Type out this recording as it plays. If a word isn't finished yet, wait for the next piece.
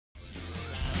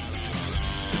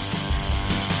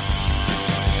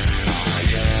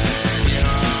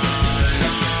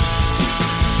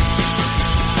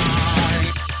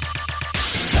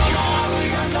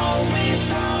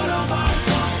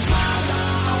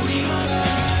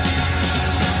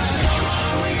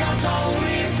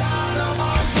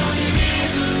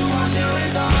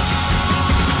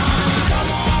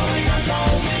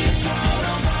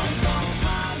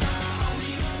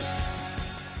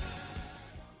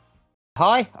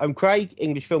Hi, I'm Craig,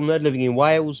 English film nerd living in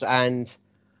Wales, and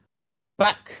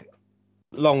back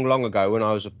long ago when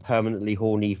I was a permanently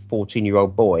horny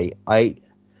 14-year-old boy, I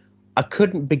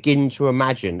couldn't begin to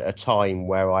imagine a time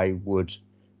where I would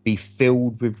be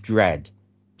filled with dread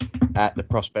at the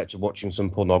prospect of watching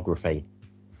some pornography.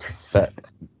 But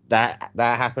that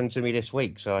happened to me this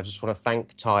week, so I just want to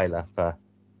thank Tyler for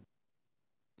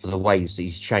the ways that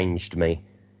he's changed me.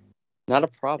 Not a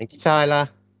problem. Thank you, Tyler.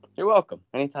 You're welcome.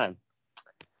 Anytime.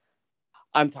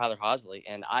 I'm Tyler Hosley,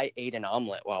 and I ate an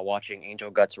omelet while watching Angel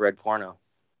Guts Red Porno.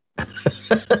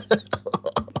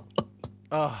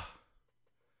 I'm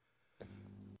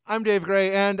Dave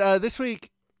Gray, and this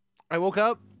week I woke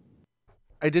up,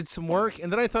 I did some work,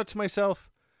 and then I thought to myself,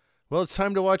 well, it's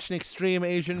time to watch an extreme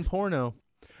Asian porno.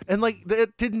 And,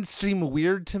 that didn't seem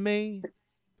weird to me.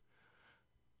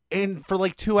 And for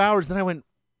 2 hours, then I went,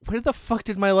 where the fuck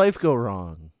did my life go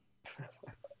wrong?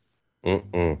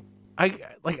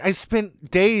 I spent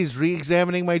days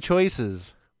re-examining my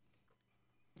choices.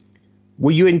 Were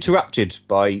you interrupted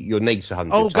by your niece 100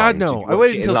 times? Oh, God, no. I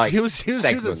waited until she was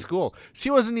at school.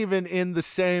 She wasn't even in the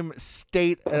same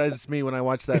state as me when I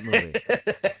watched that movie.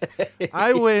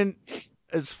 I went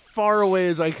as far away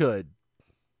as I could.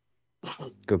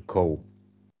 Good call.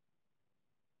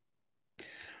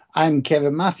 I'm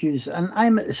Kevin Matthews, and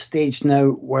I'm at the stage now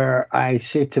where I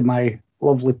say to my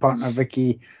lovely partner,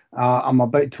 Vicky, I'm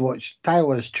about to watch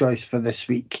Tyler's choice for this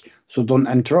week, so don't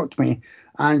interrupt me.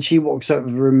 And she walks out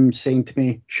of the room saying to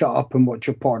me, shut up and watch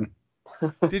your porn.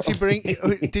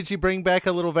 Did she bring back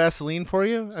a little Vaseline for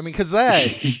you? I mean, because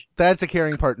that's a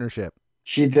caring partnership.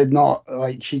 She did not.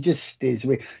 She just stays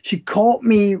away. She caught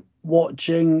me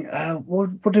watching,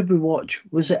 what did we watch?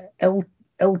 Was it El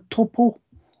Topo?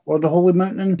 Or The Holy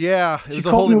Mountain? Yeah, she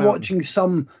caught me watching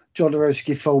some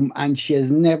Jodorowsky film, and she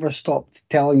has never stopped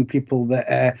telling people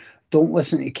that don't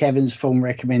listen to Kevin's film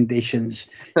recommendations.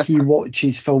 He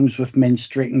watches films with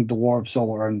menstruating dwarves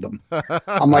all around them.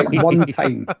 I'm like, one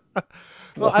time.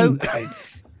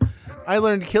 I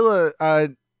learned Killa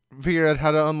figured out how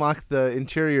to unlock the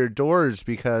interior doors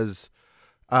because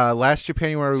last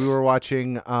January we were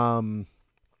watching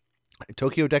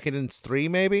Tokyo Decadence 3,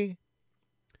 maybe?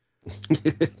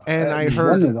 And I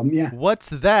heard, one of them, yeah. What's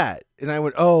that? And I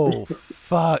went, oh,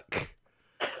 fuck.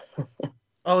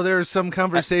 Oh, there are some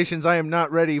conversations I am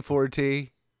not ready for,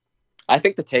 T. I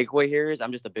think the takeaway here is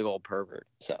I'm just a big old pervert.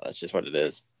 So that's just what it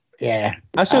is. Yeah.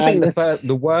 I still think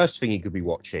the worst thing you could be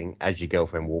watching as your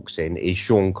girlfriend walks in is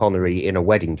Sean Connery in a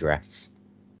wedding dress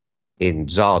in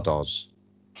Zardoz.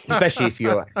 Especially if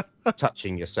you're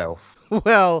touching yourself.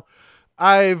 Well,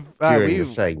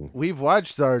 we've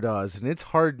watched Zardoz, and it's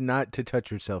hard not to touch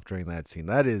yourself during that scene.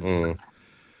 That is.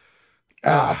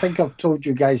 I think I've told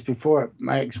you guys before.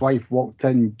 My ex-wife walked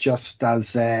in just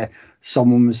as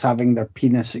someone was having their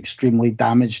penis extremely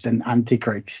damaged in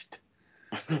Antichrist.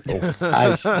 She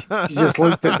just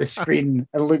looked at the screen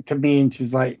and looked at me, and she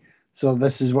was like, "So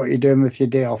this is what you're doing with your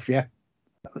day off, yeah?"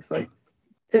 I was like,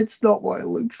 "It's not what it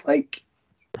looks like."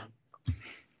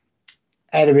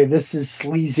 Anyway, this is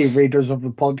Sleazy Raiders of the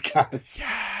Podcast.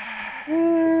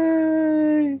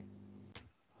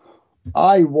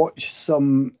 I watched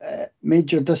some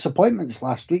major disappointments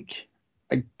last week.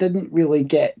 I didn't really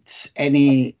get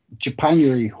any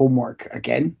Japanuary homework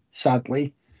again,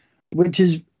 sadly, which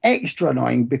is extra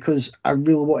annoying because I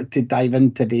really wanted to dive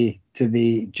in today to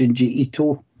the Junji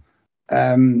Ito show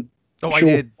on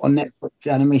Netflix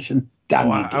animation.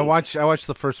 I watched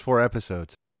the first 4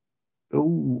 episodes.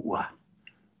 Oh.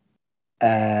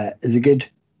 Is it good?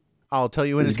 I'll tell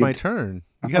you when it's my turn.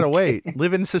 You gotta wait.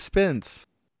 Live in suspense.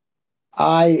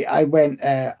 I went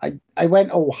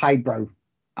all highbrow,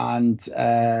 and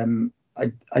I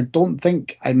don't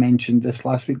think I mentioned this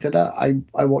last week, did I?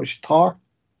 I watched Tar.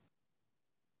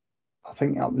 I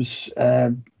think that was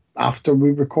after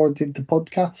we recorded the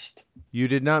podcast. You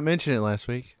did not mention it last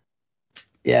week.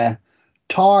 Yeah,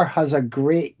 Tar has a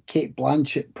great Cate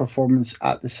Blanchett performance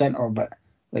at the center of it,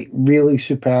 really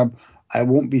superb. I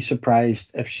won't be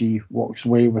surprised if she walks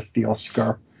away with the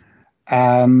Oscar.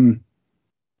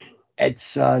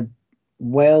 It's a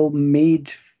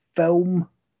well-made film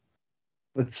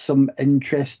with some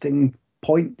interesting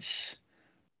points,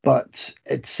 but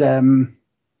it's I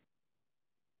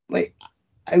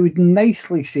would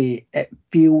nicely say it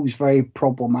feels very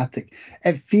problematic.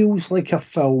 It feels like a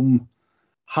film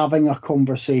having a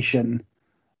conversation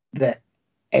that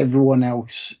everyone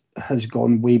else has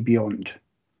gone way beyond.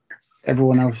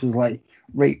 Everyone else is like,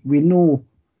 right, we know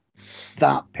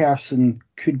that person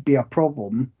could be a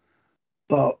problem,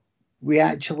 but we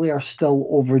actually are still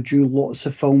overdue lots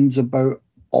of films about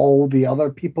all the other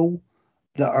people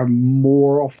that are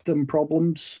more often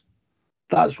problems.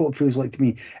 That's what it feels like to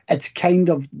me. It's kind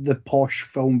of the posh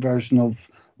film version of,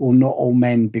 well, not all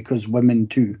men because women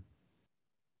too.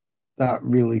 That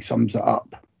really sums it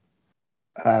up.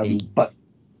 But,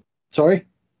 sorry?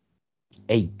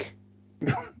 Ache.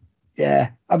 Yeah,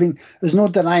 I mean, there's no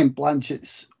denying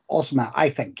Blanchett's awesome at, I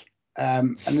think.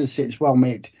 And as it's well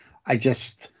made.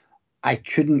 I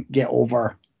couldn't get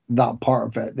over that part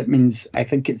of it. That means I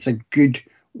think it's a good,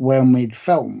 well-made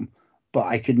film, but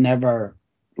I could never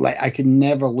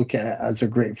look at it as a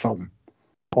great film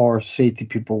or say to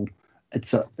people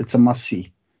it's a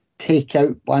must-see. Take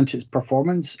out Blanchett's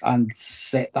performance and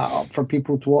set that up for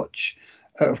people to watch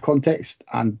out of context,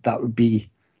 and that would be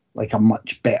like a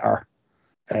much better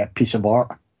piece of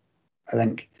art, I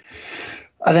think.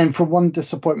 And then from one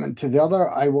disappointment to the other,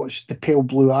 I watched The Pale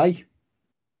Blue Eye,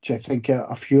 which I think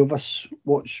a few of us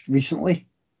watched recently.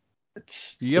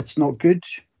 It's not good.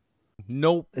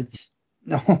 Nope. It's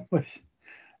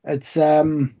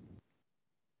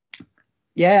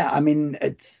yeah, I mean,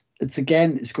 it's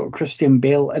again, it's got Christian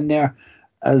Bale in there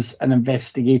as an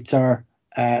investigator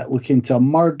looking into a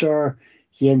murder.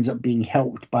 He ends up being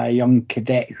helped by a young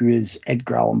cadet who is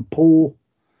Edgar Allan Poe.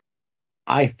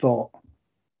 I thought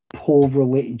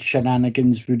Poe-related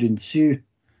shenanigans would ensue.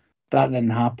 That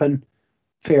didn't happen.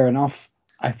 Fair enough.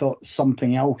 I thought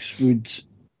something else would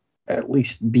at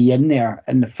least be in there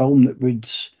in the film that would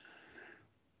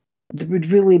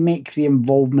really make the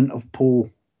involvement of Poe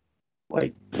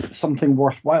like something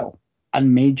worthwhile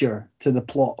and major to the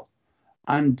plot.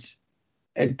 And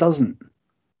it doesn't.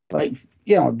 Like,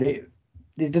 you know, they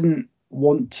didn't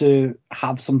want to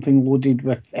have something loaded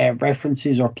with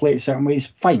references or play it certain ways,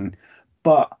 fine.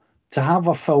 But to have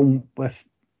a film with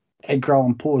Edgar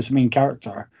Allan Poe as main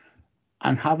character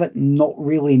and have it not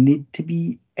really need to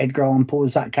be Edgar Allan Poe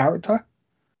as that character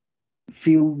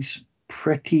feels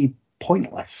pretty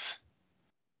pointless.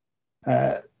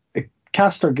 The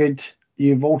cast are good.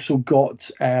 You've also got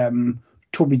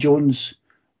Toby Jones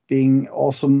being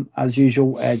awesome as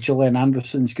usual. Gillian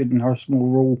Anderson's good in her small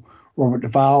role. Robert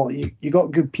Duvall. You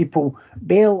got good people.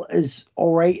 Bale is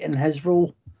all right in his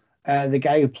role. The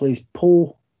guy who plays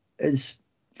Poe is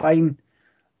fine.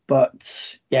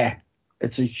 But yeah,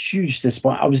 it's a huge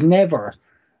disappointment. I was never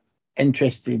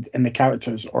interested in the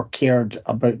characters or cared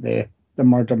about the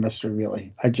murder mystery,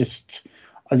 really. I just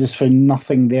found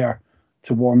nothing there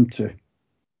to warm to.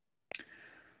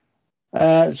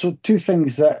 So two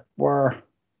things that were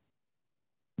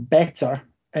better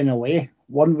in a way.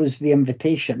 One was The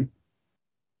Invitation.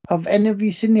 Have any of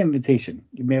you seen The Invitation?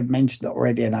 You may have mentioned it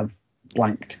already and I've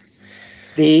blanked.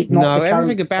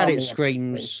 Everything about it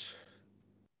screams,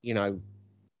 you know,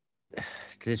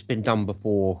 it's been done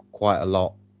before quite a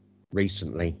lot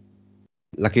recently.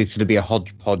 Like it's going to be a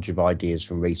hodgepodge of ideas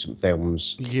from recent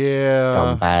films. Yeah.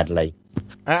 Done badly.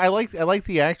 I like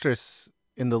the actress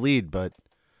in the lead, but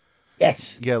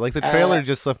yes. Yeah, like the trailer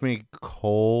just left me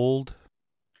cold.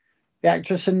 The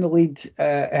actress in the lead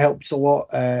helps a lot.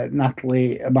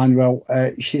 Natalie Emmanuel,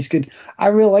 she's good. I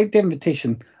really like The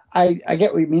Invitation. I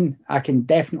get what you mean. I can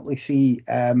definitely see,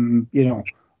 you know,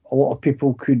 a lot of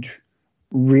people could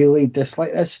really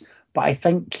dislike this, but I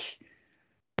think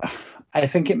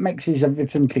it mixes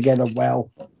everything together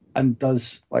well and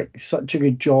does like such a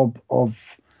good job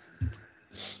of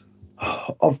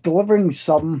delivering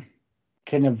some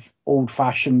kind of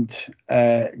old-fashioned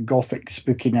gothic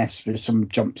spookiness with some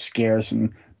jump scares and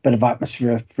a bit of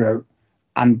atmosphere throughout,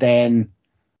 and then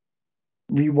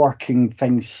reworking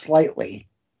things slightly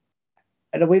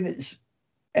in a way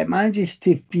it manages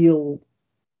to feel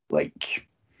like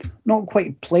not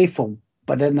quite playful,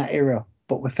 but in that area,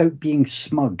 but without being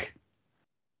smug.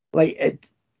 Like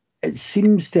it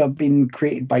seems to have been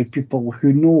created by people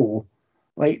who know,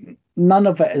 like, none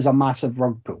of it is a massive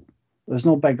rug pull. There's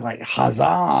no big like,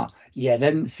 huzzah, you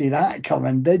didn't see that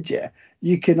coming, did you?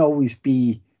 You can always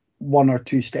be one or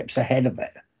two steps ahead of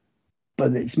it.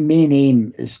 But its main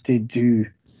aim is to do,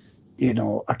 you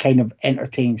know, a kind of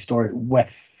entertaining story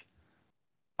with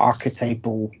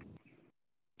archetypal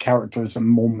characters and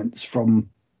moments from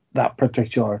that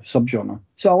particular subgenre.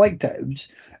 So I liked it.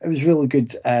 It was really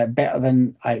good, better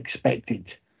than I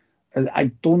expected.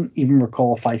 I don't even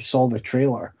recall if I saw the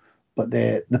trailer, but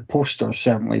the poster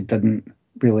certainly didn't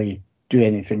really do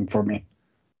anything for me.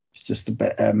 It's just a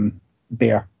bit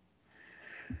bare.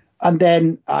 And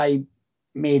then I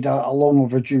made a long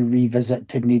overdue revisit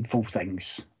to Needful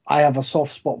Things. I have a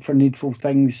soft spot for Needful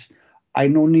Things. I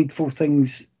know Needful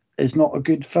Things is not a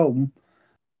good film.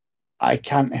 I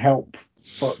can't help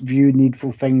but view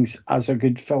Needful Things as a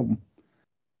good film.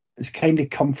 It's kind of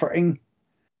comforting.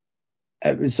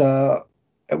 It was a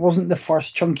it wasn't the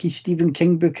first chunky Stephen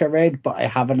King book I read, but I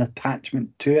have an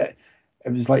attachment to it.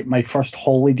 It was like my first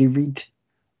holiday read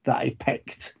that I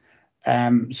picked.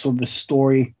 So the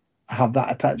story, I have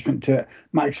that attachment to it.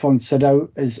 Max von Sydow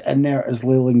is in there as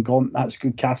Leland Gaunt. That's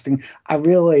good casting. I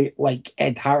really like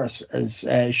Ed Harris as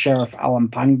Sheriff Alan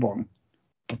Pangborn.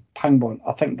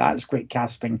 I think that's great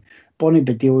casting. Bonnie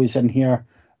Bedeille is in here.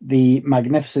 The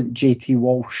magnificent J.T.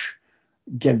 Walsh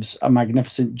gives a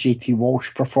magnificent J.T.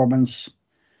 Walsh performance.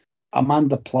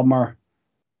 Amanda Plummer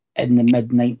in the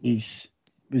mid-90s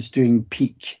was doing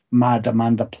peak mad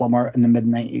Amanda Plummer in the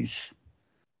mid-90s.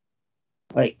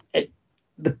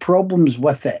 The problems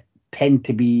with it tend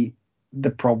to be the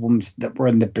problems that were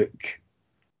in the book,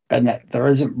 and that there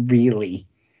isn't really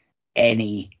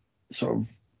any sort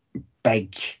of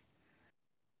big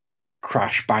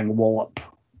crash bang wallop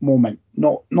moment.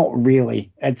 Not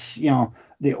really. It's,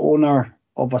 the owner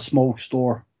of a small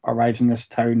store arrives in this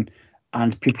town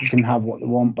and people can have what they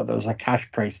want, but there's a cash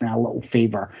price and a little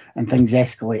favour, and things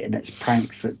escalate, and it's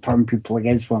pranks that turn people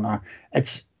against one another.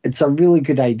 It's a really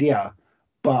good idea,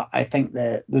 but I think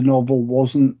the novel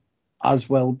wasn't as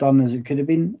well done as it could have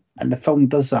been, and the film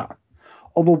does that.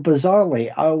 Although bizarrely,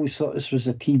 I always thought this was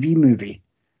a TV movie,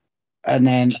 and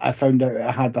then I found out it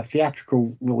had a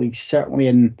theatrical release, certainly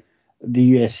in the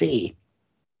USA,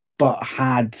 but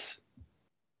had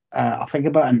I think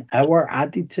about an hour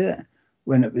added to it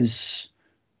when it was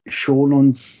shown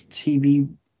on TV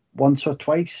once or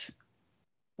twice.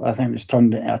 I think it was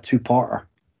turned into a two-parter.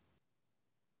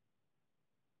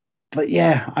 But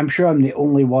yeah, I'm sure I'm the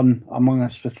only one among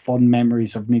us with fond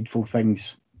memories of Needful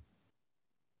Things.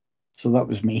 So that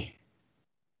was me.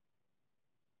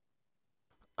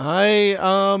 I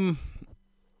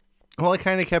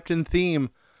kind of kept in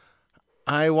theme.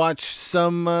 I watched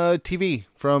some TV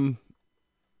from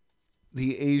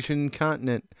the Asian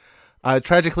continent.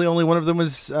 Tragically, only one of them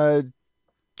was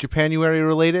Japanuary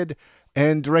related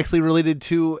and directly related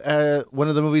to one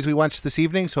of the movies we watched this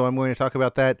evening, so I'm going to talk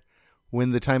about that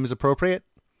when the time is appropriate.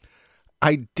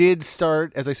 I did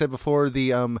start, as I said before, the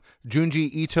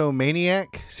Junji Ito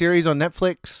Maniac series on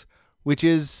Netflix, which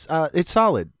is, it's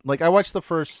solid. I watched the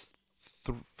first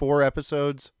 4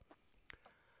 episodes,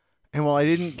 and while I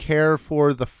didn't care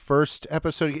for the first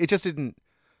episode, it just didn't,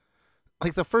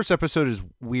 the first episode is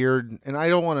weird, and I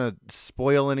don't want to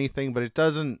spoil anything, but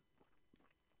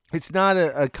it's not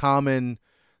a common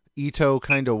Ito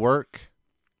kind of work.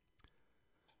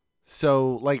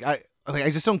 So, I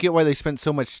just don't get why they spent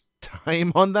so much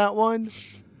time on that one,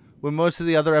 when most of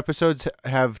the other episodes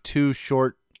have 2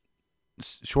 shorts.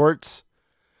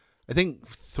 I think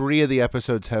 3 of the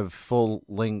episodes have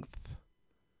full-length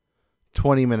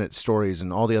 20-minute stories,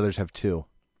 and all the others have 2.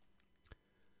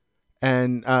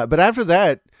 And but after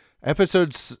that,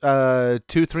 episodes 2,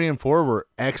 3, and 4 were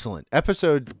excellent.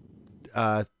 Episode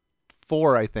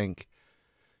 4, I think,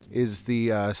 is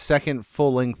the second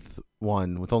full-length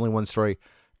one with only 1 story,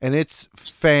 and it's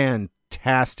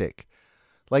fantastic.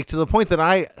 To the point that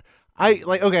I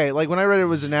when I read it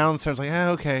was announced, I was like,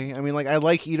 okay. I mean, I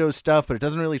like Ito's stuff, but it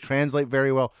doesn't really translate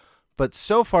very well. But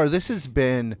so far, this has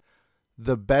been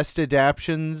the best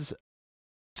adaptions.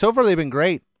 So far, they've been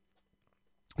great.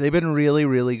 They've been really,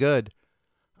 really good.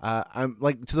 I'm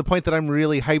to the point that I'm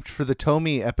really hyped for the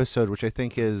Tomy episode, which I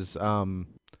think is 9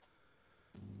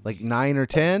 or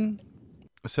 10.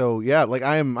 So yeah,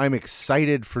 I'm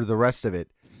excited for the rest of it.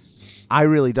 I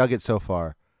really dug it so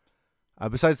far.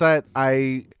 Besides that,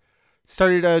 I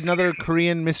started another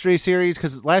Korean mystery series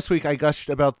because last week I gushed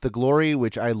about The Glory,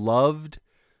 which I loved.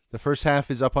 The first half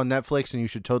is up on Netflix, and you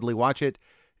should totally watch it.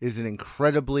 It is an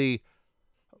incredibly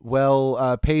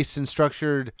well paced and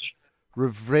structured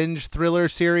revenge thriller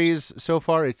series so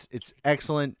far. It's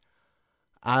excellent.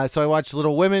 So I watched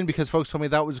Little Women because folks told me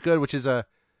that was good, which is a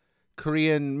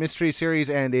Korean mystery series,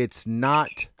 and it's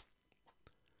not.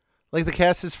 The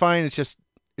cast is fine. It's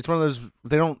one of those,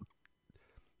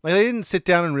 they didn't sit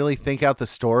down and really think out the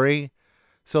story.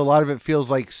 So a lot of it feels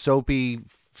like soapy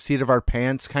seat of our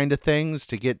pants kind of things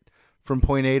to get from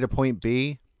point A to point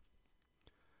B.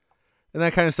 And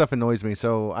that kind of stuff annoys me.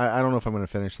 So I don't know if I'm going to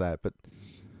finish that, but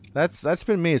that's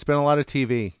been me. It's been a lot of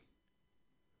TV.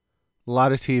 A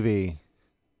lot of TV.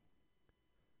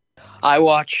 I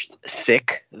watched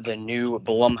Sick, the new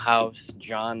Blumhouse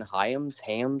John Hyams, I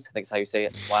think that's how you say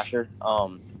it, slasher.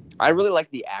 I really like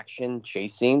the action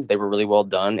chase scenes. They were really well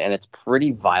done, and it's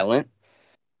pretty violent.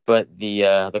 But the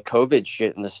COVID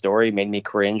shit in the story made me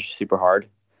cringe super hard.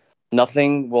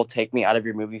 Nothing will take me out of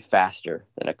your movie faster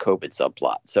than a COVID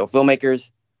subplot. So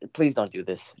filmmakers, please don't do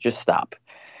this. Just stop.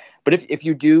 But if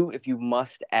you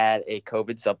must add a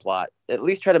COVID subplot, at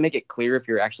least try to make it clear if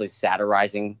you're actually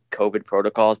satirizing COVID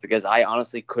protocols, because I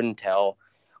honestly couldn't tell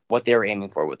what they were aiming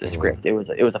for with the script. It was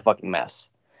a fucking mess.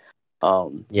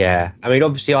 Yeah, I mean,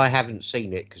 obviously, I haven't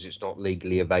seen it because it's not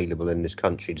legally available in this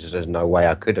country. So there's no way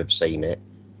I could have seen it.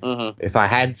 Mm-hmm. If I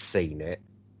had seen it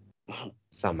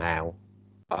somehow,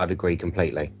 I'd agree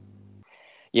completely.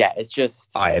 Yeah, it's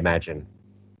just I imagine.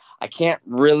 I can't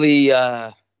really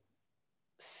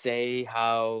say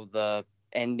how the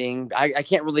ending. I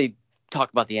can't really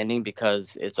talk about the ending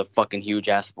because it's a fucking huge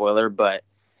ass spoiler. But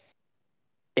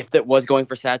if it was going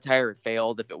for satire, it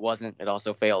failed. If it wasn't, it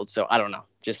also failed. So I don't know.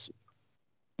 Just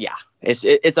yeah,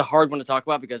 it's a hard one to talk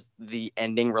about because the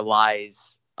ending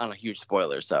relies on a huge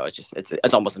spoiler. So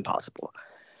it's almost impossible.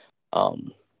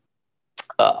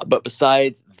 But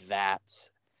besides that,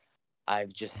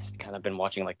 I've just kind of been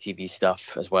watching like TV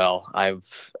stuff as well.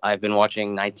 I've been watching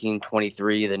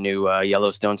 1923, the new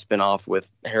Yellowstone spinoff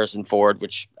with Harrison Ford,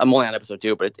 which I'm only on episode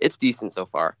 2, but it's decent so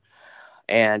far.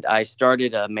 And I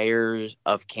started Mayor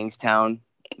of Kingstown,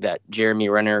 that Jeremy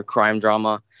Renner crime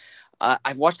drama.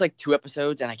 I've watched like 2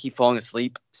 episodes and I keep falling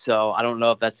asleep. So I don't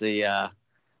know if that's a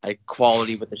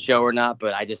quality with the show or not,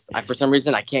 but I for some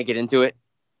reason I can't get into it.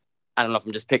 I don't know if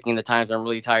I'm just picking the times I'm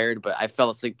really tired, but I fell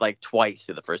asleep like twice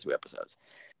through the first 2 episodes.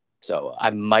 So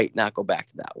I might not go back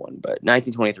to that one, but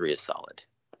 1923 is solid.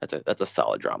 That's a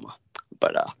solid drama.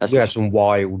 But you have some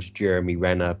wild Jeremy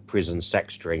Renner prison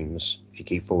sex dreams if you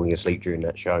keep falling asleep during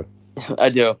that show. I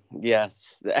do.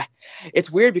 Yes.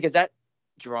 It's weird because that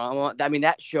drama, I mean,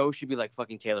 that show should be like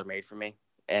fucking tailor-made for me.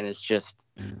 And it's just,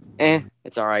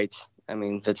 it's all right. I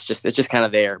mean, it's just kind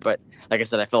of there. But like I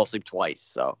said, I fell asleep twice,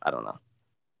 so I don't know.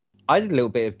 I did a little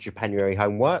bit of Japanuary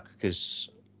homework because,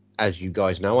 as you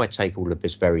guys know, I take all of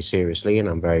this very seriously and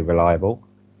I'm very reliable.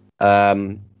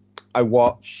 I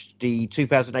watched the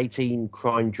 2018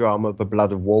 crime drama The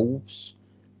Blood of Wolves,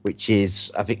 which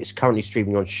is, I think it's currently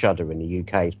streaming on Shudder in the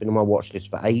UK. It's been on my watch list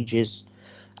for ages.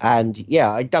 And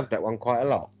yeah, I dug that one quite a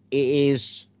lot. It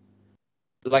is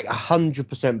like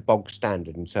 100% bog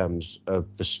standard in terms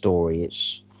of the story.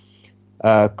 It's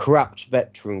a corrupt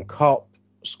veteran cop,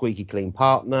 squeaky clean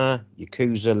partner,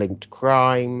 Yakuza linked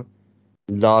crime,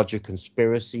 larger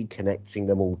conspiracy connecting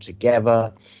them all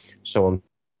together, so on.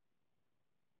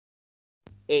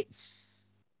 It's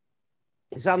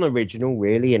unoriginal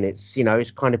really, and it's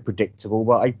it's kind of predictable,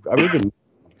 but I really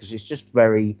because it's just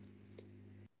very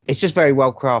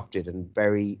well crafted and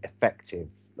very effective.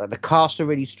 Like the cast are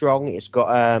really strong. It's got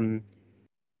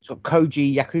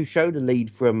Koji Yakusho, the lead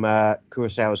from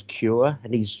Kurosawa's Cure,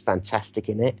 and he's fantastic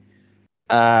in it.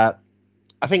 I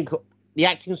think the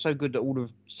acting is so good that all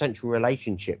the central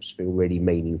relationships feel really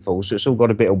meaningful, so it's all got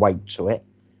a bit of weight to it.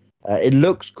 It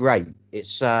looks great.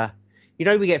 It's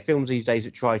we get films these days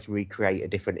that try to recreate a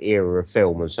different era of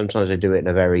film, and sometimes they do it in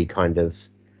a very kind of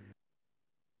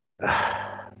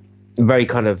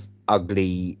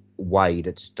ugly way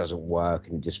that just doesn't work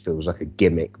and it just feels like a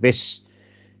gimmick. This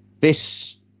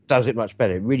does it much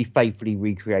better. It really faithfully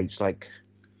recreates like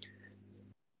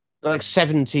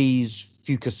 70s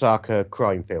Fukusaka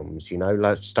crime films,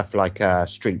 like stuff like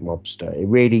Street Mobster.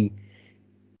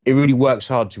 It really works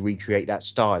hard to recreate that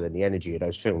style and the energy of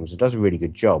those films. It does a really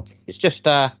good job. It's just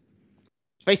it's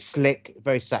very slick,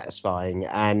 very satisfying,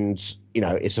 and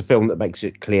it's a film that makes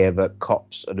it clear that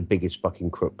cops are the biggest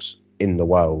fucking crooks in the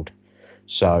world.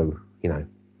 So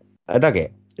I dug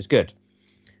it. It's good.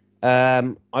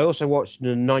 I also watched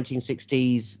the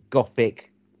 1960s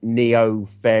gothic neo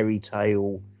fairy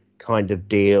tale kind of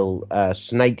deal,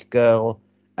 Snake Girl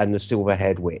and the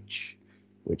Silver-Haired Witch,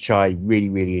 which I really,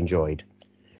 really enjoyed.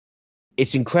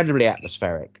 It's incredibly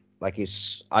atmospheric. Like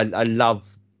I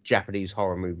love Japanese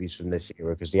horror movies from this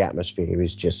era because the atmosphere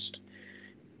is just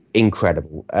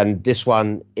incredible. And this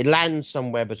one, it lands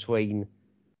somewhere between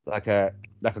like a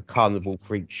carnival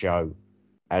freak show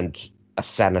and a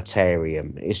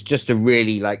sanitarium. It's just a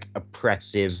really like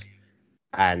oppressive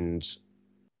and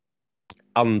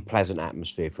unpleasant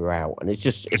atmosphere throughout, and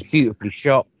it's beautifully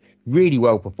shot, really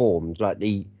well performed. Like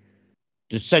the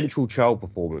central child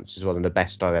performance is one of the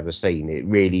best I've ever seen. It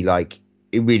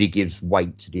really gives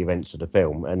weight to the events of the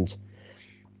film, and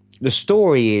the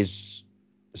story is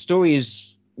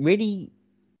really,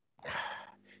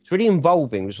 it's really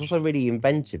involving. It's also really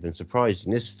inventive and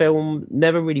surprising. This film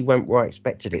never really went where I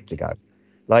expected it to go.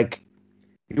 Like,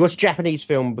 you watch a Japanese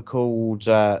film called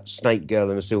Snake Girl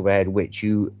and the Silver-Haired Witch,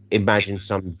 you imagine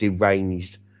some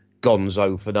deranged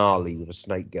gonzo finale with a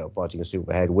snake girl fighting a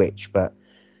silver-haired witch, but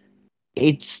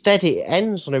instead it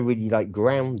ends on a really like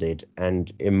grounded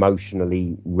and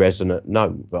emotionally resonant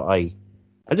note that I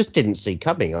I just didn't see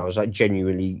coming. I was like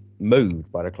genuinely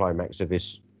moved by the climax of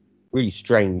this really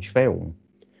strange film.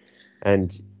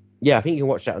 And yeah, I think you can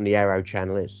watch that on the Arrow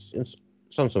channel. It's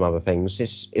on some other things.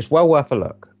 It's well worth a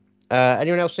look.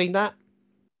 Anyone else seen that?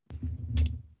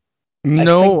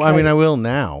 No, I mean, I will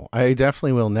now. I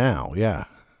definitely will now. Yeah.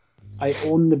 I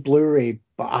own the Blu-ray,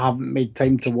 but I haven't made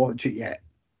time to watch it yet.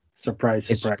 Surprise,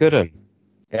 surprise. It's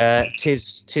good.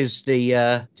 Tis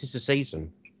the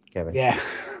season, Kevin. Yeah.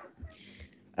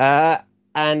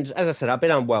 And as I said, I've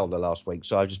been unwell the last week,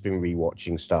 so I've just been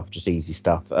rewatching stuff, just easy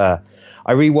stuff. I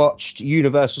rewatched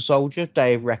Universal Soldier: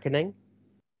 Day of Reckoning,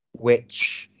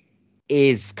 which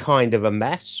is kind of a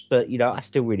mess, but I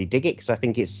still really dig it because I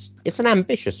think it's an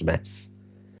ambitious mess,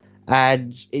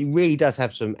 and it really does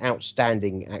have some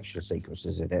outstanding action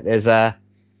sequences in it.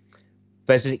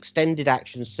 There's an extended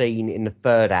action scene in the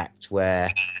third act where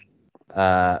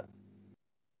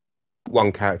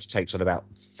one character takes on about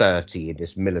 30 in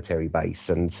this military base,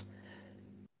 and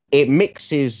it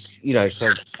mixes,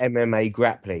 sort of MMA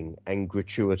grappling and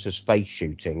gratuitous face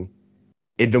shooting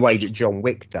in the way that John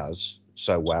Wick does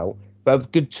so well, but a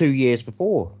good 2 years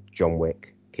before John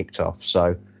Wick kicked off.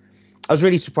 So I was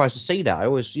really surprised to see that. I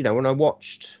always, when I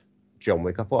watched John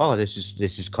Wick, I thought, this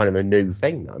is kind of a new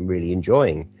thing that I'm really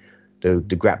enjoying,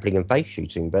 the grappling and face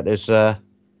shooting. But there's quite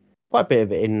a bit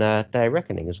of it in Day of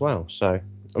Reckoning as well. So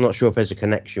I'm not sure if there's a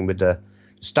connection with the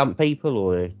stunt people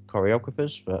or the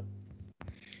choreographers, but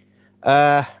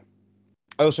I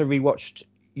also rewatched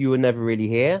You Were Never Really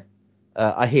Here.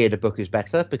 I hear the book is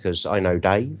better because I know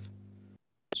Dave,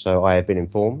 so I have been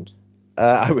informed.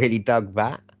 I really dug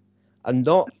that. I'm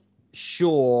not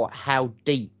sure how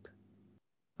deep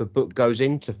the book goes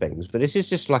into things, but this is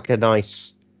just like a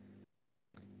nice...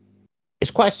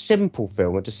 It's quite a simple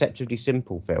film, a deceptively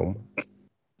simple film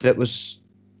that was...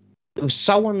 It was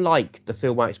so unlike the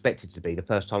film I expected it to be the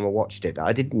first time I watched it that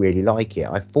I didn't really like it.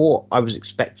 I thought I was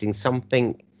expecting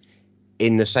something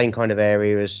in the same kind of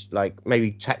area as like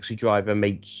maybe Taxi Driver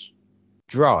meets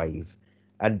Drive,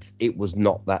 and it was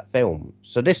not that film.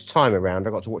 So this time around,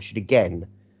 I got to watch it again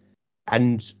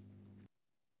and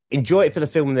enjoy it for the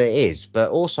film that it is,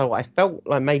 but also I felt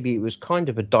like maybe it was kind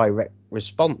of a direct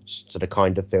response to the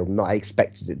kind of film that I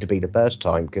expected it to be the first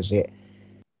time, because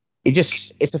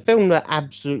it's a film that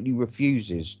absolutely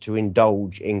refuses to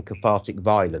indulge in cathartic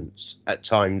violence at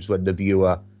times when the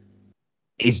viewer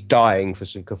is dying for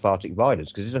some cathartic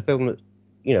violence, because it's a film that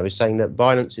is saying that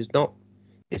violence is not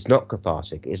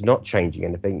cathartic, it's not changing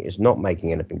anything, it's not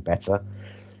making anything better,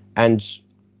 and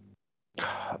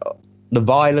the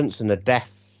violence and the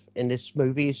death in this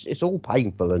movie is all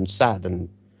painful and sad and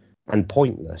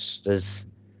pointless.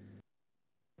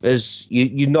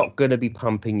 You're not going to be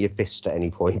pumping your fist at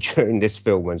any point during this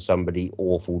film when somebody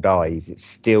awful dies. It's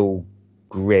still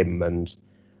grim and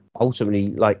ultimately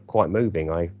like quite moving.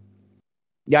 I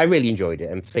really enjoyed it,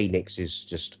 and Phoenix is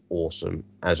just awesome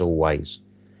as always.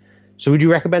 So would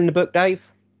you recommend the book, Dave?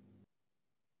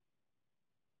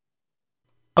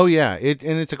 Oh yeah,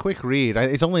 it's a quick read.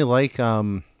 It's only like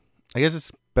I guess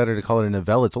it's better to call it a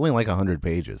novella. It's only like 100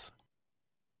 pages.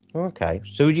 Okay,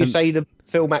 so would you say the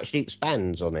film actually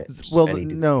expands on it? Well,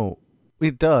 no,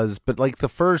 it does, but like the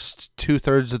first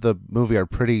 2/3 of the movie are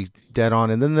pretty dead on,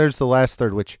 and then there's the last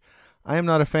third, which I am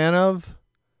not a fan of.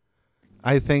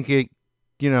 I think it,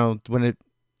 when it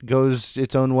goes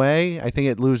its own way, I think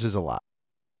it loses a lot.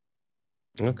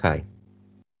 Okay.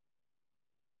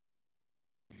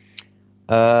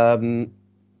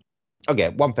 Okay,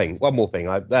 one more thing.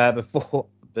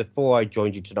 Before I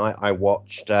joined you tonight, I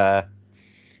watched the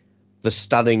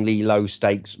stunningly low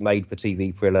stakes made for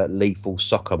TV thriller Lethal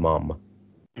Soccer Mom,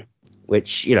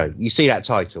 which, you see that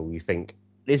title, you think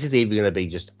this is either going to be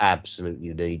just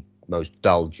absolutely the most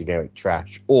dull generic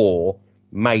trash, or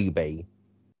maybe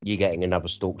you're getting another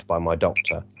Stalked by My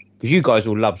Doctor, because you guys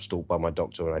all loved Stalked by My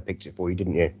Doctor when I picked it for you,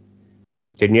 didn't you?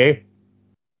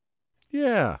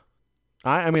 Yeah,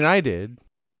 I mean I did.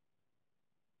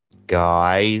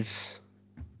 Guys,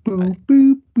 boo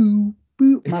boo boo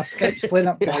boo. My Skype's playing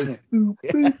up, guys. Boo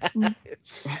boo boo.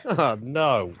 Oh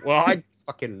no! Well, I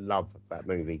fucking love that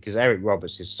movie because Eric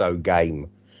Roberts is so game,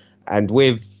 and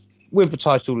with the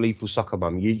title Lethal Soccer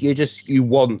Mum, you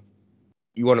want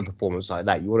a performance like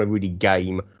that. You want a really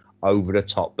game, over the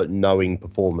top but knowing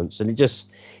performance, and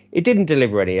it didn't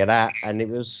deliver any of that, and it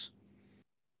was.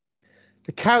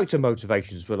 The character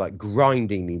motivations were like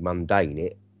grindingly mundane.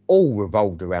 It all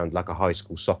revolved around like a high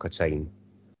school soccer team,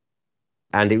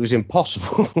 and it was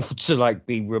impossible to like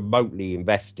be remotely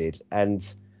invested,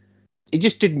 and it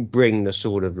just didn't bring the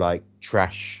sort of like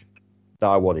trash that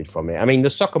I wanted from it. I mean, the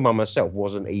soccer mum herself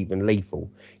wasn't even lethal.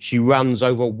 She runs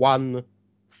over one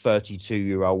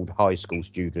 32-year-old high school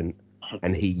student,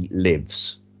 and he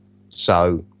lives.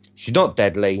 So she's not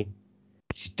deadly.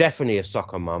 She's definitely a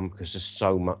soccer mum because there's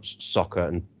so much soccer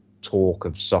and talk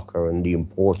of soccer and the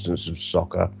importance of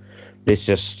soccer. It's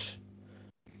just,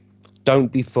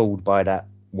 don't be fooled by that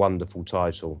wonderful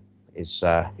title. It's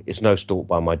no Stalked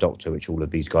by My Doctor, which all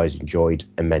of these guys enjoyed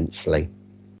immensely.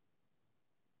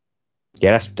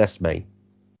 Yeah, that's me.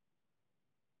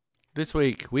 This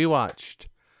week we watched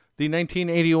the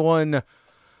 1981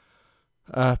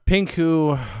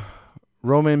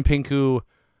 Roman Pinku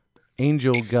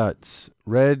Angel Guts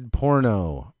Red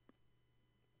Porno,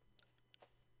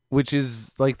 which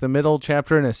is like the middle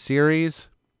chapter in a series.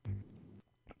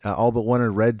 All but one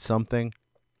had read something.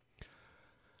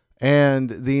 And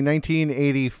the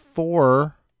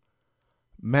 1984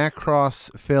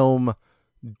 Macross film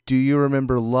Do You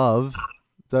Remember Love,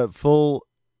 the full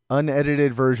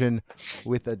unedited version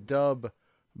with a dub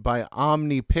by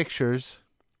Omni Pictures.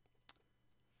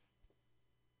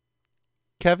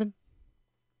 Kevin?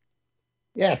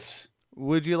 Yes.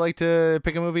 Would you like to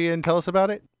pick a movie and tell us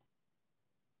about it?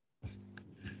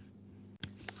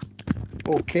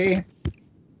 Okay.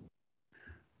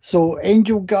 So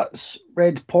Angel Guts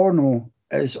Red Porno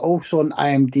is also on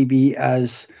IMDb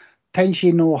as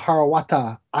Tenshi no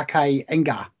Harawata Akai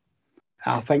Inga.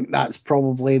 I think that's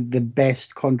probably the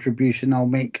best contribution I'll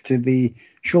make to the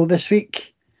show this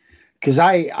week, because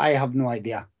I have no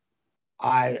idea.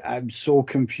 I'm so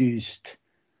confused.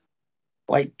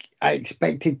 Like, I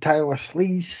expected Tyler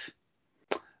Sleaze.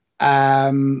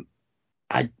 I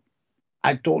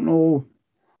don't know.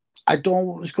 I don't know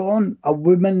what was going on. A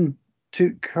woman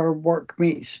took her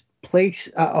workmate's place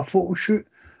at a photo shoot.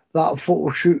 That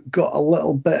photo shoot got a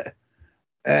little bit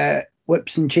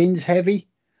whips and chains heavy.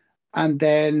 And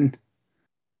then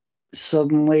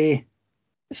suddenly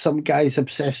some guy's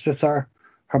obsessed with her.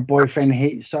 Her boyfriend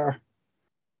hates her.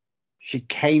 She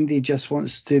kind of just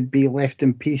wants to be left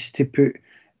in peace to put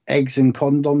eggs in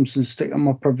condoms and stick them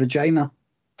up her vagina.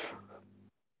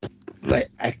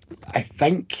 Like, I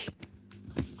think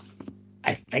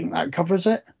that covers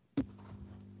it.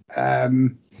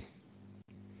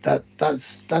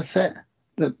 That's it.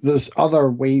 There's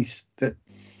other ways that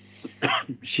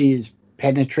she is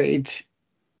penetrated.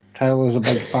 Tyler's a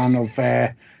big fan of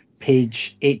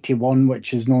page 81,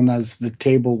 which is known as the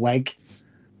table leg,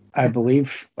 I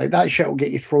believe. Like, that shit will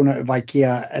get you thrown out of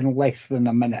IKEA in less than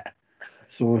a minute.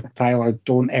 So Tyler,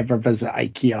 don't ever visit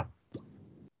IKEA.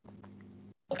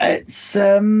 It's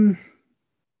I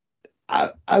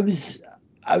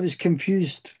was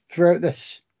confused throughout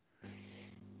this.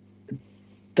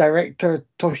 Director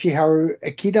Toshiharu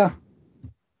Ikeda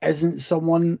isn't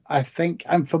someone I think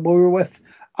I'm familiar with,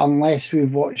 unless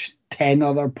we've watched 10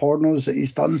 other pornos that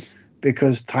he's done,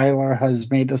 because Tyler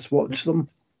has made us watch them.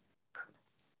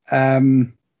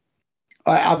 I've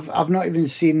not even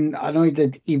seen. I know he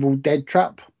did Evil Dead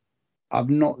Trap. I've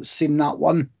not seen that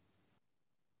one.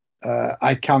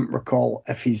 I can't recall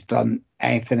if he's done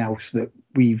anything else that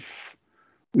we've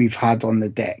had on the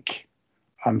deck.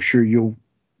 I'm sure you'll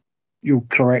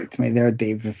correct me there,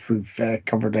 Dave, if we've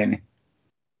covered any.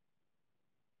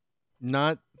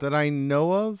 Not that I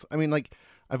know of. I mean, like,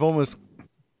 I've almost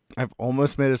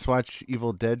made us watch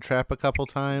Evil Dead Trap a couple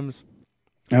times.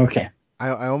 Okay.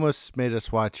 I almost made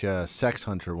us watch Sex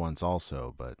Hunter once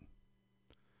also, but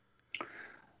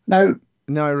now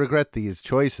I regret these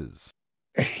choices.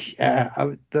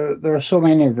 There are so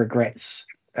many regrets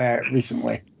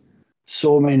recently.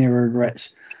 So many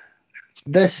regrets.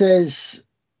 It's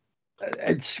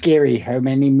scary how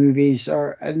many movies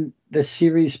are in this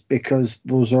series, because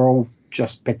those are all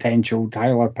just potential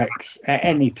Tyler picks at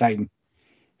any time.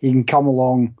 He can come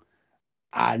along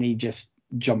and he just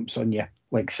jumps on you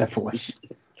like syphilis.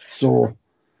 So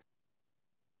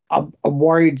I'm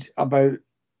worried about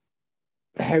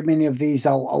how many of these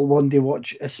I'll one day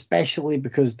watch, especially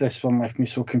because this one left me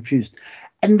so confused.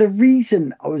 And the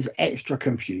reason I was extra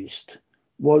confused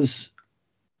was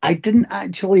I didn't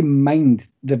actually mind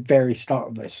the very start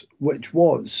of this, which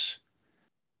was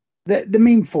the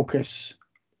main focus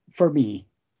for me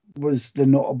was the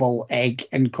notable egg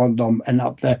and condom and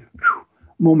up the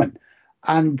moment.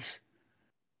 And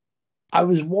I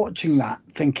was watching that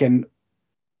thinking,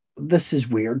 this is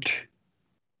weird.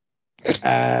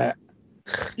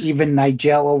 Even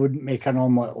Nigella wouldn't make an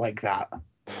omelette like that.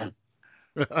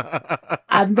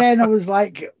 And then I was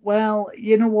like, well,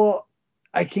 you know what?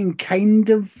 I can kind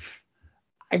of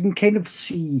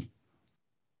see,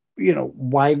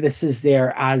 why this is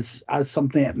there as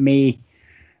something that may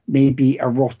be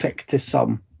erotic to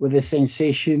some, with the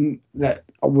sensation that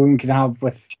a woman can have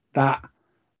with that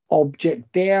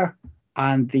object there,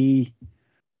 and the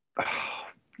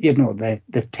you know, the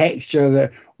texture,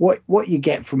 the what you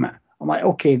get from it. I'm like,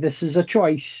 okay, this is a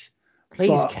choice. Please,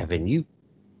 But- Kevin, you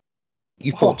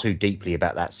thought too deeply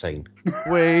about that scene.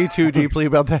 Way too deeply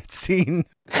about that scene.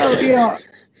 Well, yeah,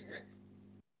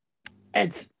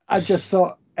 I just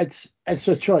thought it's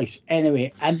a choice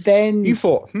anyway, and then You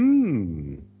thought,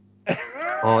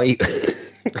 I.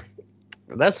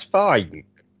 That's fine.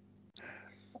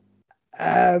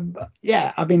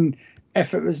 yeah, I mean,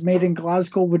 if it was made in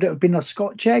Glasgow, would it have been a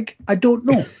Scotch egg? I don't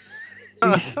know.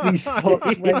 These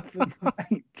thoughts went through my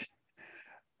mind.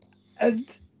 And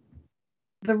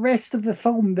the rest of the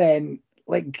film then,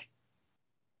 like,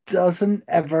 doesn't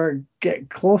ever get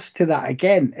close to that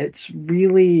again. It's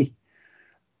really,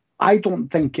 I don't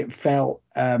think it felt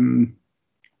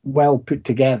well put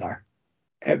together.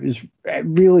 It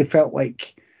really felt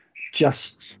like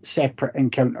just separate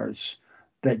encounters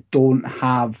that don't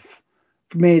have,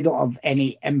 for me, don't have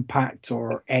any impact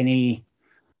or any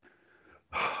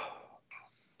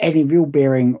real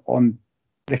bearing on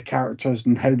the characters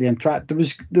and how they interact. There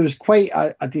was quite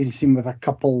a decent scene with a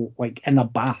couple like in a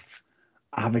bath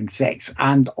having sex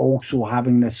and also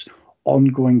having this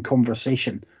ongoing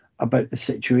conversation about the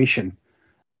situation.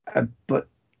 But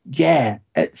yeah,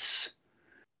 it's,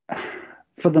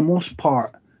 for the most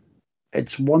part,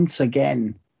 it's once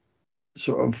again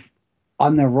sort of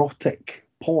unerotic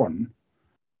porn,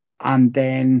 and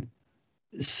then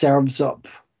serves up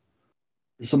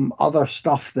some other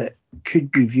stuff that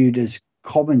could be viewed as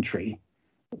commentary,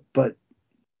 but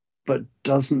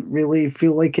doesn't really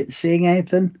feel like it's saying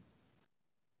anything.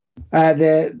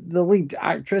 The lead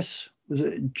actress, was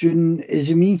it Jun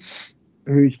Izumi,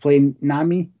 who's playing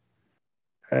Nami?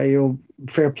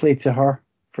 Fair play to her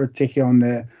for taking on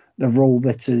the role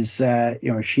that is,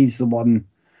 she's the one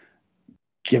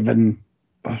given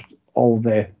all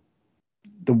the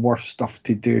worst stuff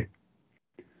to do.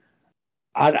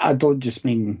 I don't just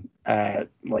mean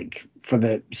like for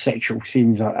the sexual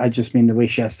scenes. I just mean the way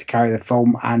she has to carry the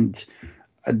film and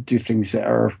do things that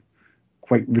are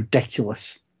quite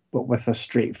ridiculous, but with a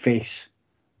straight face.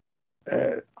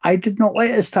 I did not like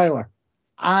this, Tyler,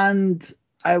 and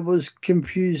I was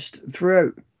confused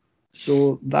throughout.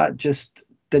 So that just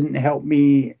didn't help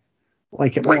me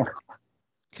like it more.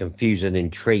 Confused and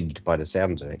intrigued by the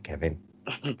sounds of it, Kevin.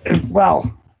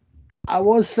 Well, I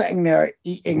was sitting there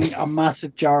eating a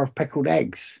massive jar of pickled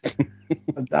eggs.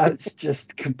 But that's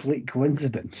just complete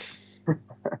coincidence.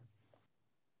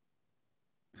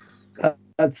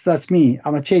 That's me.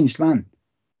 I'm a changed man.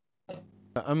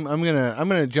 I'm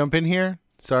gonna jump in here.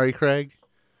 Sorry, Craig.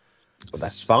 Well,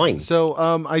 that's fine. So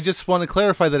I just want to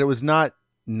clarify that it was not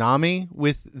Nami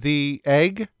with the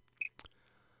egg.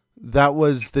 That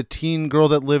was the teen girl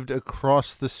that lived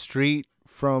across the street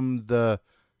from the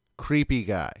creepy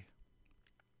guy.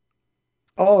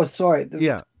 Oh, sorry.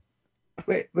 Yeah.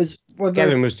 Wait,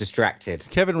 Kevin was distracted.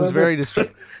 Kevin was very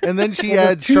distracted. And then she Well,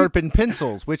 the adds sharpened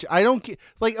pencils, which I don't get.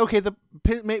 Like, okay,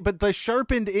 but the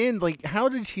sharpened end, like, how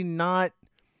did she not?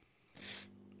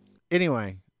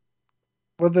 Anyway.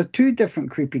 Were there two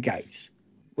different creepy guys?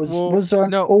 Well, was there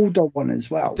an no. older one as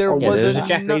well? There Or Yeah, there was wasn't- a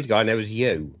Japanese guy and there was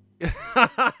you.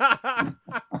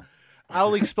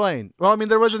 I'll explain. Well, I mean,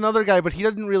 there was another guy, but he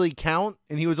doesn't really count,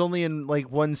 and he was only in like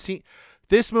one scene.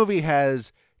 This movie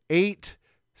has 8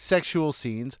 sexual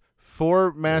scenes,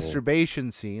 4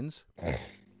 masturbation scenes,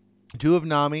 2 of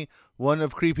Nami, 1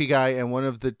 of creepy guy, and 1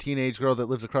 of the teenage girl that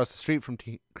lives across the street from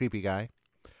creepy guy.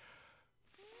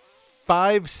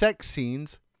 5 sex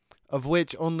scenes, of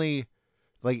which only,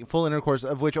 like full intercourse,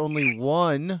 of which only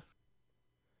 1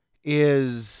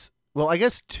 is, well, I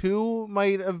guess 2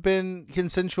 might have been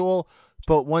consensual,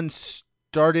 but 1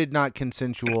 started not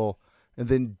consensual and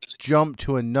then jumped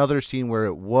to another scene where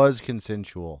it was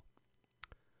consensual.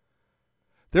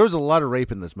 There was a lot of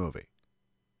rape in this movie.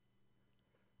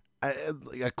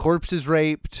 A corpse is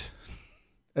raped.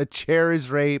 A chair is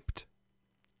raped.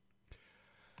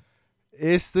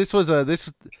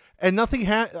 And nothing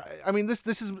I mean,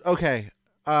 this is okay.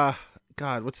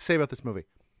 God, what to say about this movie?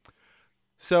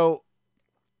 So,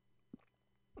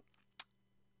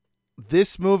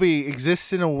 this movie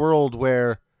exists in a world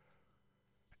where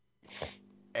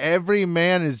every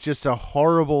man is just a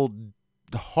horrible,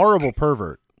 horrible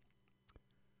pervert.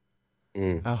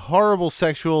 A horrible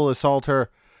sexual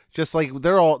assaulter. Just like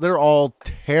they're all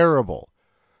terrible.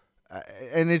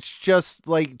 And it's just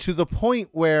like to the point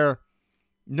where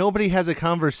nobody has a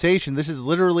conversation. This is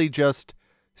literally just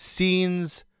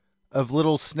scenes of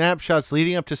little snapshots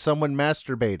leading up to someone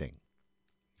masturbating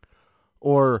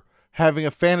or having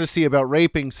a fantasy about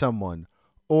raping someone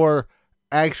or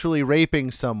actually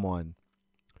raping someone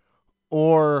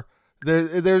or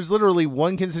There's literally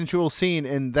one consensual scene,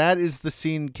 and that is the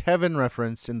scene Kevin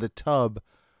referenced in the tub,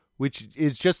 which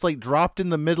is just like dropped in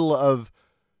the middle of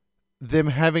them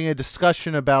having a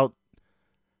discussion about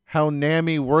how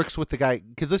Nami works with the guy,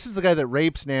 because this is the guy that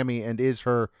rapes Nami and is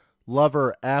her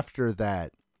lover after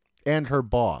that, and her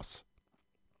boss.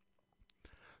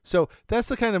 So that's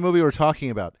the kind of movie we're talking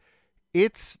about.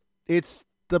 It's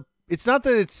not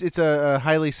that it's a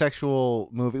highly sexual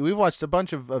movie. We've watched a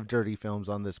bunch of dirty films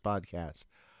on this podcast.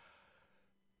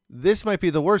 This might be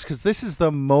the worst because this is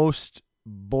the most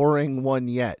boring one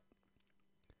yet.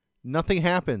 Nothing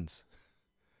happens.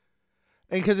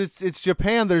 And because it's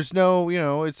Japan, there's no,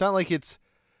 it's not like it's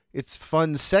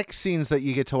fun sex scenes that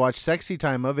you get to watch sexy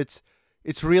time of. It's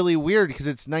really weird because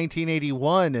it's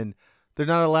 1981 and they're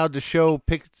not allowed to show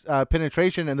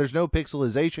penetration, and there's no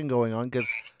pixelization going on because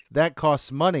that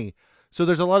costs money. So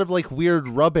there's a lot of like weird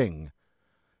rubbing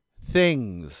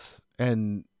things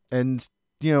and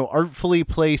artfully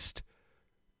placed.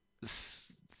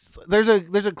 There's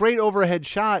a great overhead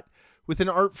shot with an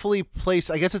artfully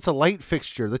placed, I guess it's a light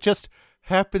fixture that just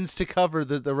happens to cover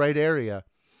the right area.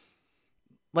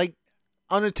 Like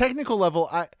on a technical level,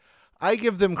 I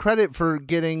give them credit for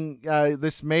getting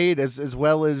this made as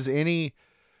well as any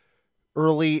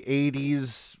early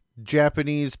 80s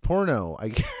Japanese porno, I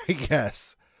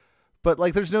guess. But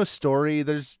like there's no story,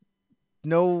 there's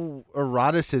no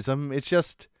eroticism. It's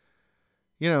just,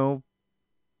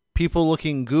 people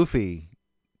looking goofy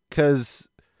because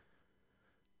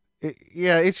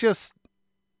it's just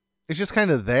kind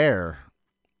of there.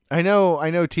 I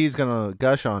know T's gonna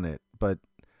gush on it, but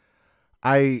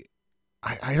I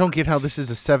don't get how this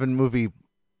is a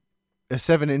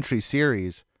 7-entry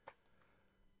series.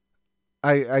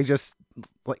 I just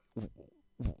like,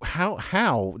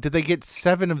 how did they get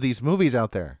 7 of these movies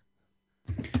out there?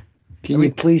 Can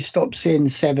you please stop saying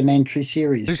 7-entry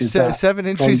series? There's 7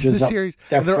 entries in the series,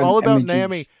 and they're all about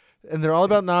Nami,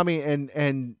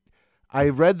 and I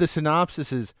read the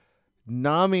synopsises.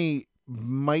 Nami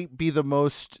might be the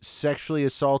most sexually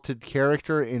assaulted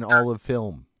character in all of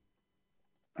film.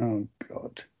 Oh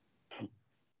God!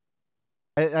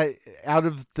 Out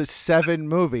of the 7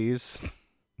 movies,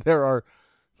 there are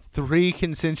 3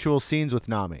 consensual scenes with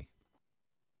Nami.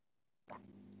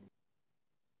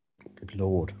 Good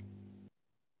Lord.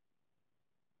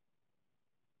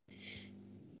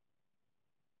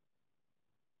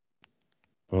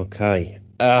 Okay.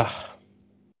 Can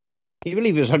you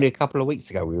believe it was only a couple of weeks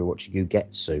ago we were watching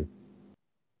Ugetsu?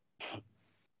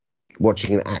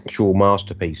 Watching an actual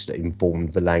masterpiece that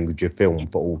informed the language of film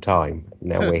for all time.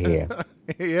 Now we're here.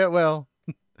 Yeah, well,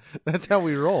 that's how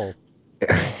we roll.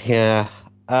 Yeah.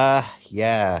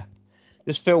 Yeah.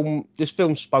 This film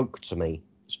spoke to me.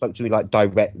 Spoke to me like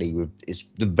directly with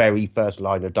the very first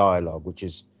line of dialogue, which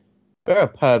is, there are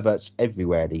perverts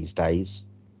everywhere these days.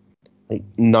 Like,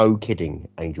 no kidding,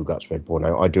 Angel Guts Red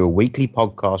Porno. I do a weekly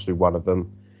podcast with one of them.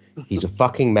 He's a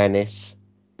fucking menace.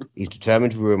 He's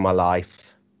determined to ruin my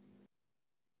life.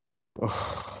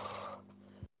 I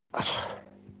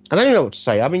don't know what to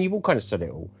say. I mean, you've all kind of said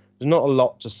it all. There's not a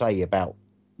lot to say about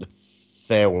the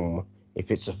film,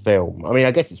 if it's a film. I mean,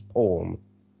 I guess it's porn.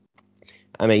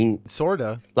 I mean,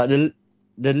 sorta. Like the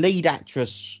lead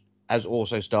actress has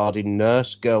also starred in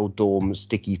Nurse Girl Dorm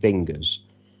Sticky Fingers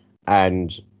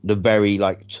and the very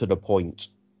to the point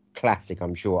classic,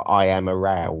 I'm sure, I Am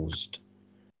Aroused.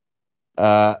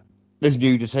 There's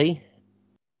nudity.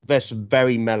 There's some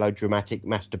very melodramatic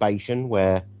masturbation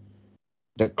where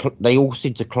they all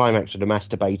seem to climax with the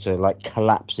masturbator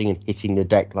collapsing and hitting the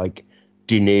deck like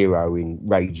De Niro in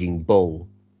Raging Bull.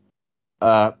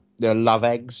 There are love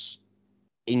eggs,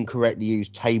 incorrectly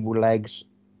used table legs,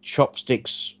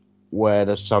 chopsticks where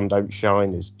the sun don't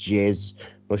shine. There's jizz.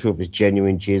 Not sure if it's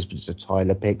genuine jizz, but it's a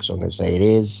Tyler pick, so I'm going to say it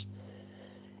is.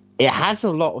 It has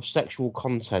a lot of sexual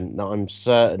content that I'm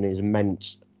certain it's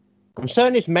meant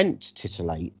to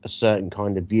titillate a certain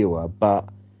kind of viewer, but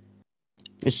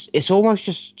it's almost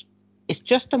just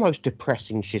the most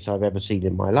depressing shit I've ever seen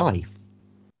in my life.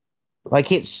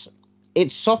 Like it's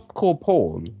softcore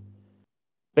porn,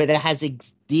 but it has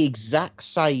the exact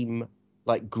same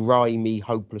grimy,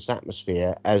 hopeless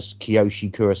atmosphere as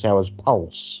Kiyoshi Kurosawa's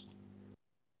Pulse,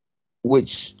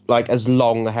 which has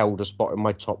long held a spot in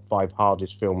my top 5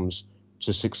 hardest films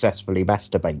to successfully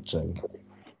masturbate to.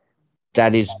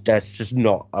 That's just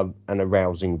not an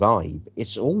arousing vibe.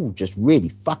 It's all just really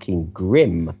fucking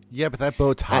grim. Yeah, but that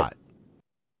boat's hot.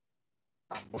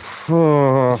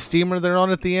 Steamer they're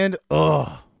on at the end.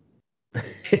 Ugh.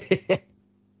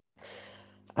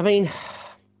 I mean,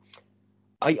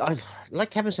 I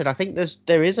like Kevin said, I think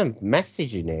there is a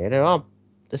message in here.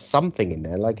 There's something in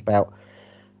there, about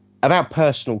about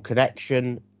personal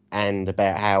connection and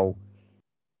about how,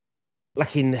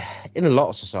 like in a lot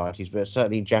of societies, but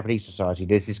certainly in Japanese society,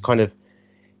 there's this kind of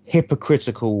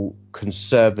hypocritical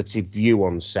conservative view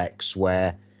on sex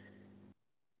where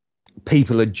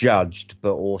people are judged,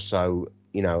 but also,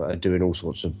 are doing all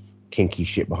sorts of kinky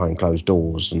shit behind closed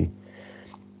doors, and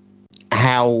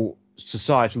how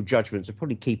societal judgments are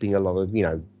probably keeping a lot of,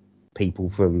 people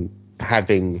from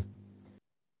having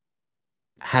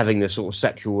the sort of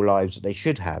sexual lives that they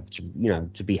should have to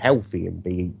be healthy and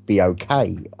be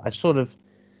okay. I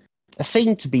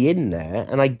seem to be in there,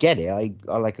 and I get it. I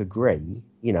agree.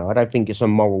 I don't think it's a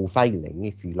moral failing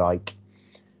if you like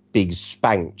being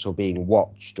spanked or being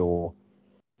watched, or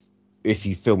if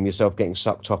you film yourself getting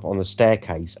sucked off on a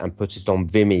staircase and put it on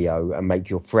Vimeo and make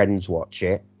your friends watch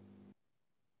it.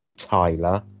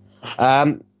 Tyler.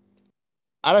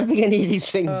 I don't think any of these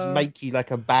things make you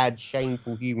like a bad,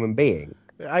 shameful human being.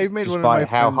 I've made one of my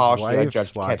friends'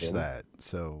 wives watch Kevin. that,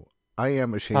 so I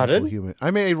am a shameful human. I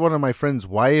made one of my friends'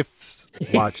 wives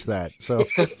watch that, so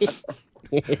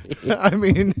I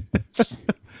mean,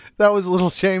 that was a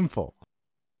little shameful.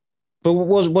 But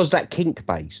was that kink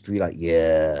based? Were you like,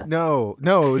 yeah? No,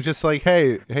 it was just like,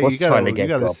 hey, you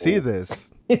gotta see this.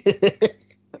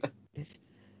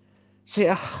 See,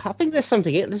 I think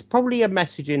there's probably a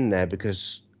message in there,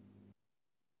 because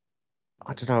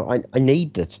I don't know. I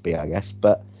need there to be, I guess.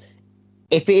 But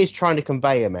if it is trying to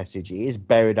convey a message, it is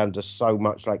buried under so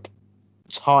much like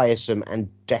tiresome and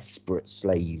desperate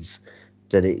sleaze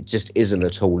that it just isn't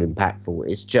at all impactful.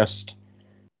 It's just.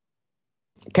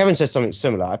 Kevin says something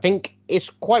similar. I think it's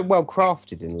quite well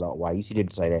crafted in a lot of ways. He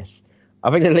did say this. I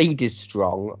think the lead is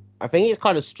strong. I think it's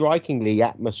kind of strikingly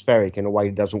atmospheric in a way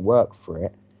that doesn't work for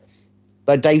it.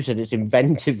 Like Dave said, it's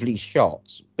inventively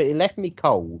shot, but it left me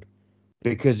cold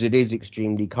because it is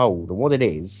extremely cold. And what it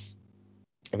is,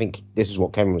 I think this is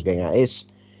what Kevin was getting at, it's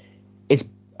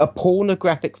a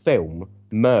pornographic film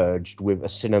merged with a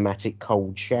cinematic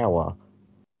cold shower.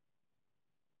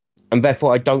 And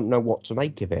therefore, I don't know what to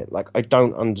make of it. Like, I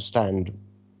don't understand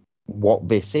what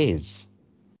this is.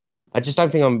 I just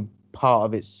don't think I'm part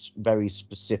of its very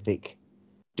specific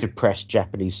depressed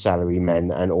Japanese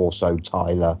salarymen and also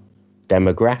Tyler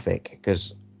demographic,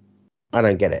 because I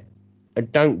don't get it. I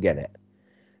don't get it.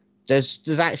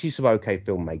 There's actually some okay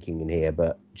filmmaking in here,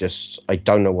 but just I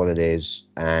don't know what it is,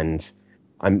 and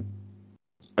I'm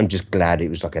just glad it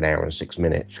was like an hour and 6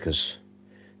 minutes, because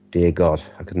dear God,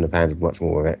 I couldn't have handled much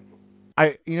more of it.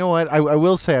 You know what? I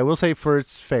will say for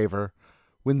its favor,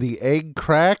 when the egg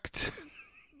cracked,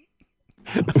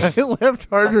 I laughed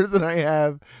harder than I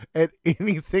have at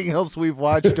anything else we've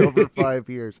watched over 5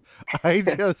 years. I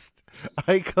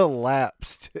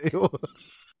collapsed.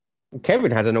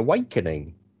 Kevin had an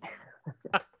awakening.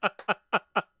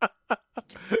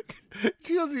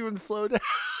 She doesn't even slow down.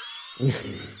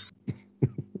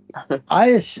 I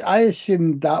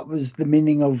assumed that was the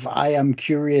meaning of "I am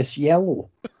curious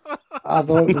yellow." I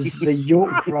thought it was the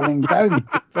yolk running down.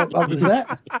 I thought that was it.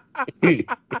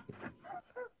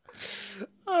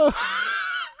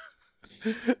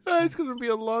 It's going to be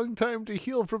a long time to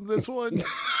heal from this one.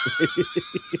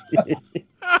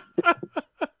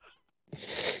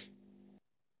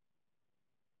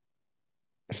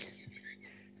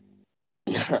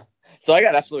 So I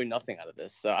got absolutely nothing out of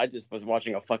this. So I just was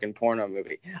watching a fucking porno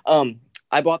movie.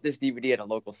 I bought this DVD at a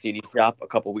local CD shop a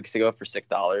couple weeks ago for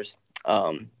 $6.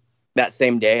 That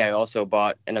same day, I also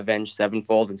bought an Avenged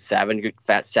Sevenfold and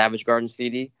Savage Garden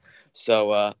CD.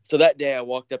 So that day, I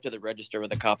walked up to the register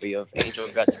with a copy of Angel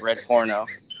Guts Red Porno.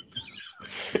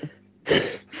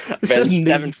 Some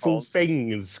needful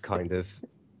things kind of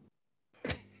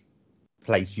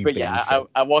place you've been to.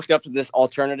 I walked up to this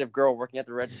alternative girl working at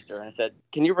the register and I said,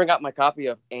 "Can you bring out my copy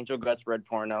of Angel Guts Red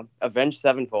Porno, Avenged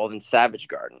Sevenfold, and Savage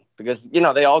Garden?" Because,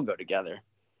 they all go together.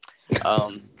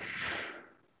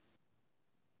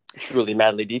 Truly,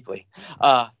 madly, deeply.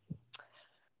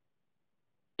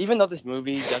 Even though this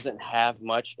movie doesn't have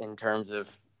much in terms of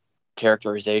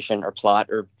characterization or plot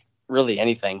or really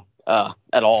anything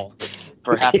at all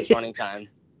for half its running time.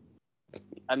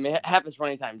 I mean, half its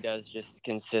running time does just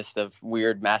consist of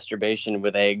weird masturbation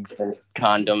with eggs and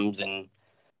condoms and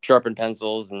sharpened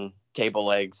pencils and table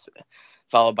legs,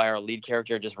 followed by our lead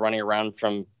character just running around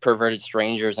from perverted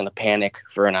strangers in a panic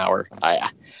for an hour.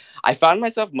 I found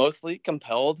myself mostly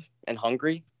compelled and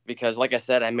hungry because, like I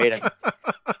said, I made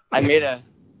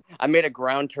a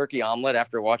ground turkey omelet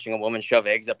after watching a woman shove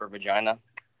eggs up her vagina.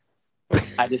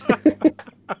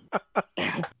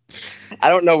 I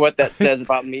don't know what that says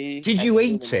about me. Did you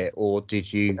eat it, or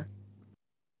did you,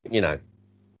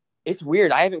 It's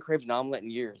weird. I haven't craved an omelet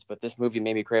in years, but this movie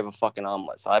made me crave a fucking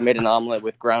omelet. So I made an omelet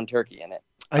with ground turkey in it.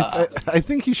 I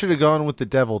think you should have gone with the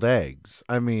deviled eggs.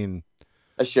 I mean,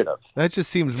 I should have. that just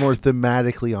seems more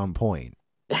thematically on point.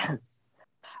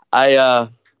 I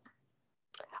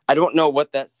don't know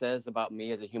what that says about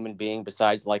me as a human being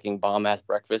besides liking bomb ass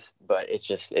breakfast, but it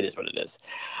is what it is.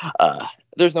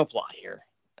 There's no plot here,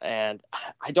 and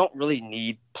I don't really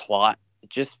need plot.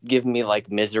 Just give me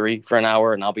like misery for an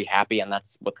hour and I'll be happy, and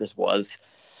that's what this was.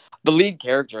 The lead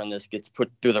character in this gets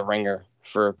put through the ringer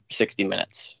for 60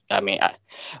 minutes. I mean, I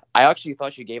actually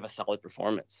thought she gave a solid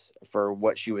performance for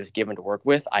what she was given to work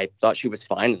with. I thought she was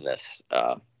fine in this.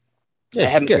 I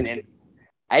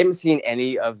haven't seen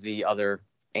any of the other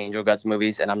Angel Guts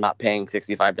movies, and I'm not paying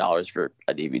 $65 for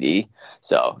a DVD.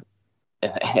 So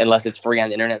unless it's free on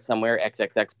the internet somewhere,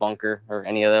 XXX Bunker or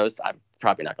any of those, I'm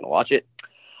probably not going to watch it.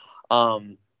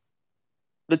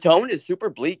 The tone is super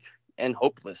bleak and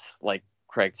hopeless, like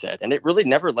Craig said, and it really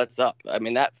never lets up. I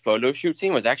mean, that photo shoot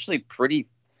scene was actually pretty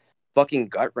fucking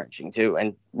gut-wrenching too,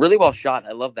 and really well shot.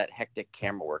 I love that hectic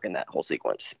camera work in that whole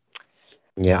sequence.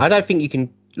 Yeah, I don't think you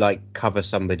can like cover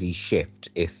somebody's shift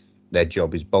if their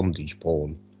job is bondage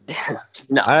porn.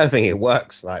 No, I don't think it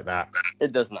works like that.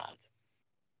 It does not.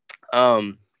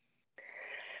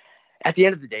 At the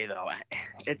end of the day, though,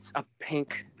 it's a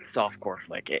pink softcore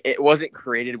flick. It wasn't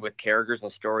created with characters and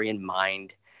story in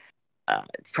mind.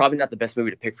 It's probably not the best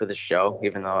movie to pick for this show,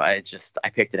 even though I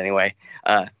picked it anyway.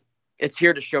 It's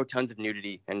here to show tons of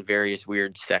nudity and various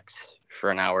weird sex for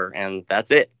an hour, and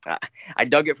that's it. I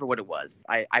dug it for what it was.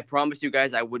 I promised you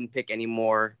guys I wouldn't pick any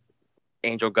more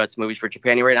Angel Guts movies for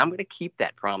Japanuary, and I'm going to keep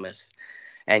that promise.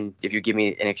 And if you give me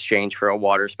in exchange for a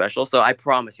water special, so I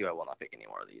promise you I will not pick any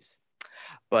more of these.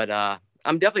 But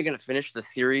I'm definitely going to finish the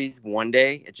series one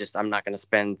day. I'm not going to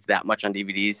spend that much on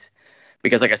DVDs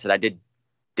because, like I said, I did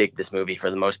dig this movie for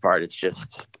the most part. It's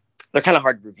just they're kind of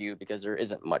hard to review because there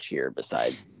isn't much here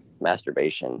besides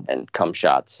masturbation and cum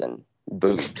shots and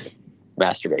boobs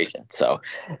masturbation. So,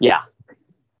 yeah,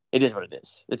 it is what it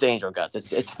is. It's Angel Guts.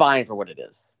 It's fine for what it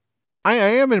is. I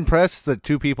am impressed that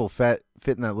two people fit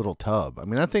in that little tub. I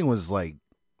mean, that thing was like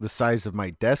the size of my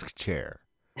desk chair.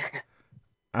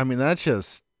 I mean,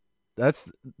 that's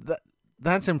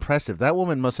impressive. That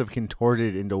woman must have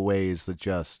contorted into ways that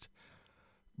just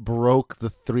broke the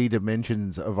 3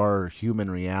 dimensions of our human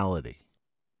reality.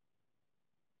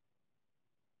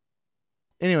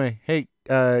 Anyway, hey,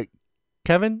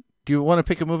 Kevin, do you want to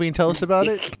pick a movie and tell us about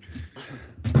it?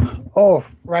 Oh,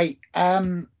 right.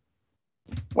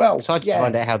 Well, Excited to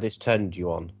find out how this turned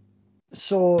you on.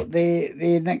 So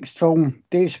the next film,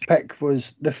 Dave's pick,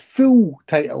 was the full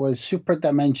title is Super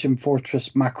Dimension Fortress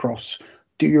Macross.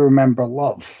 Do You Remember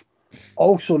Love?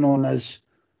 Also known as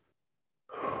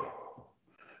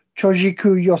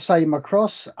Chojiku Yosai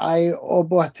Macross I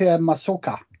Obate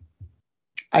Masoka,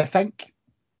 I think.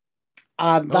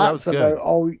 And that's about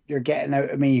all you're getting out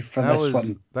of me for this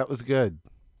one. That was good.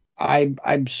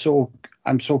 I'm so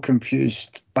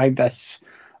confused by this.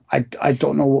 I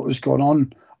don't know what was going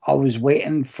on. I was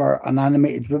waiting for an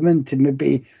animated woman to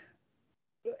maybe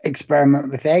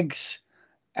experiment with eggs.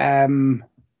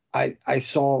 I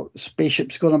saw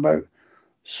spaceships going about.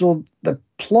 So the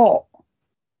plot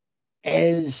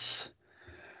is,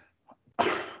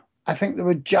 I think there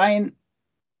were giant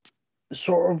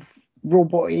sort of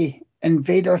robot-y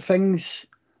invader things.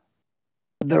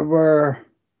 There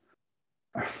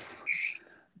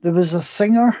was a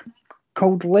singer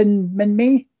called Lin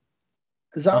Minmay.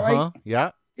 Is that right?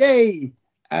 Yeah. Yay!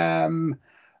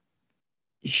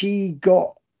 She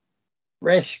got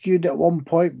rescued at one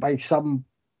point by some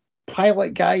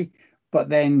pilot guy, but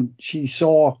then she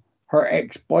saw her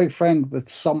ex-boyfriend with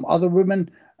some other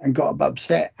woman and got a bit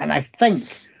upset. And I think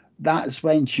that's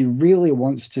when she really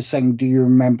wants to sing Do You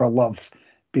Remember Love?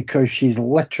 Because she's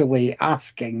literally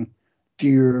asking, do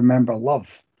you remember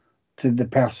love? To the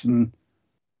person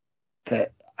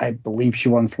that I believe she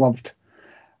once loved.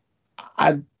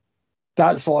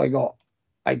 That's all I got.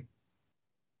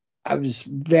 I was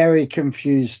very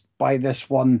confused by this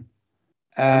one.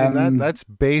 I mean, that's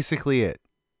basically it.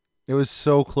 It was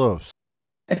so close.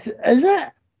 Is it?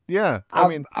 Yeah.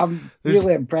 I'm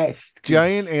really impressed.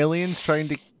 Giant aliens trying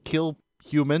to kill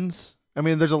humans. I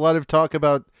mean, there's a lot of talk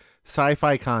about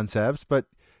sci-fi concepts, but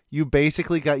you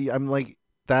basically got. I'm like,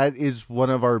 that is one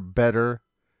of our better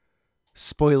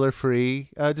spoiler-free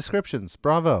descriptions.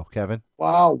 Bravo, Kevin.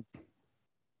 Wow.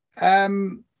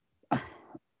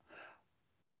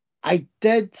 I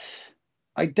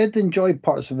did enjoy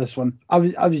parts of this one. I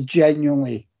was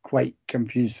genuinely quite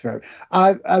confused throughout.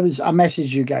 I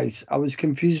messaged you guys. I was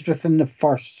confused within the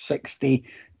first 60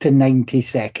 to 90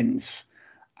 seconds.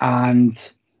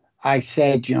 And I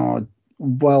said,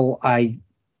 will I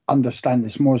understand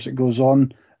this more as it goes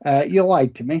on? You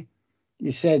lied to me.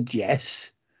 You said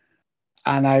yes.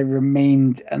 And I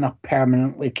remained in a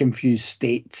permanently confused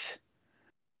state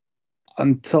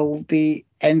until the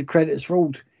end credits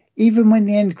rolled. Even when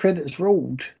the end credits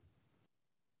rolled,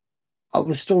 I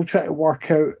was still trying to work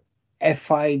out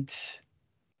if I'd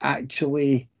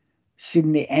actually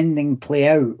seen the ending play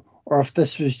out, or if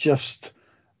this was just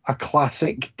a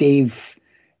classic Dave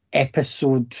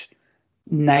episode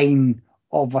 9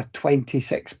 of a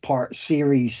 26-part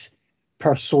series,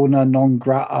 Persona Non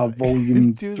Grata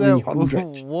Volume Do 300.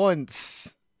 that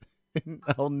once.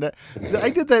 I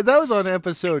did that. That was on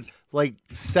episode like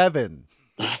 7.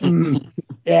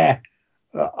 Yeah,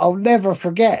 I'll never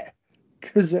forget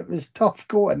because it was tough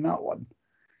going, that one.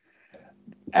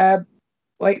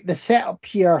 Like the setup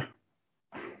here,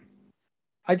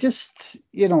 I just,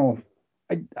 I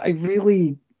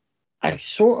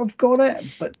sort of got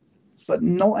it, but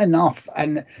not enough,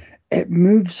 and it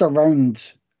moves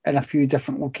around in a few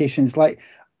different locations. Like,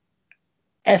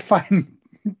 if I'm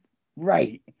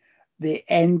right, they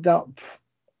end up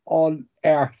on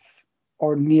Earth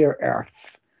or near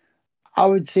Earth. I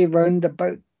would say round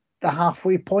about the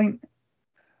halfway point.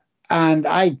 And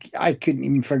I couldn't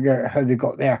even figure out how they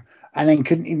got there. And then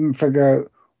couldn't even figure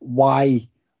out why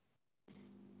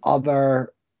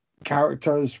other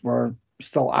characters were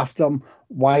still after them,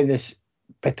 why this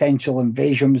potential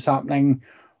invasion was happening,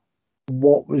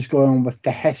 what was going on with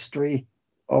the history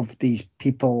of these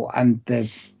people and the,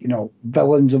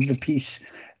 villains of the piece.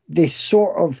 They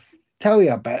sort of tell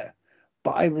you a bit,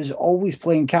 but I was always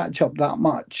playing catch up that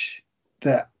much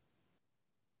that,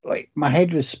 like, my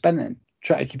head was spinning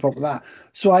trying to keep up with that.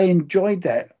 So I enjoyed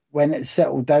it when it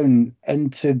settled down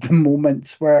into the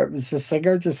moments where it was the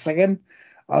singer just singing.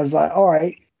 I was like, all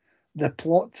right, the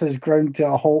plot has ground to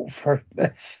a halt for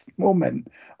this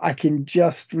moment. I can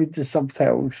just read the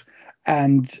subtitles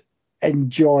and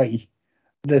enjoy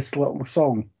this little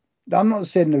song. I'm not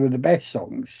saying they were the best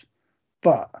songs,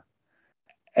 but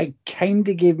it kind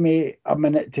of gave me a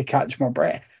minute to catch my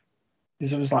breath.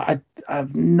 Because it was like, I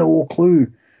have no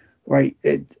clue. Right?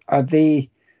 I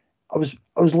was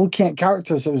looking at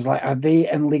characters. I was like, are they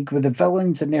in league with the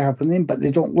villains and they're helping them, but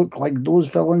they don't look like those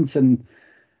villains. And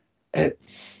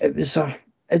it's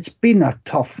been a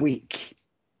tough week,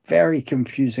 very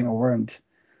confusing around.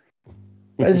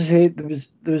 As I say, there was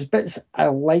bits I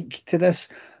like to this.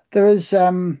 There is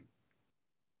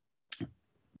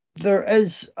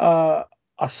a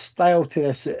style to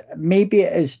this. Maybe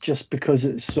it is just because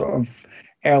it's sort of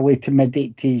early to mid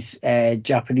 80s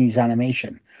Japanese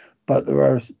animation, but there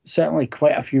were certainly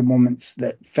quite a few moments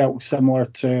that felt similar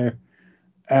to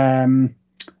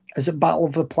is it Battle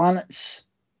of the Planets?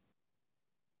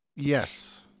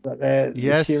 Yes.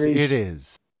 The series? It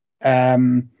is.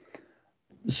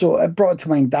 So it brought to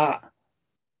mind that,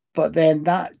 but then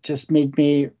that just made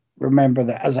me remember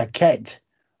that as a kid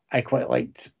I quite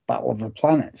liked Battle of the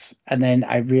Planets, and then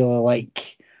I really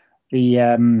like the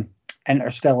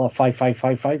Interstellar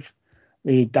 5555,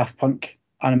 the Daft Punk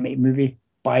animated movie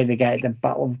by the guy that did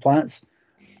Battle of the Planets.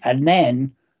 And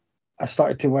then I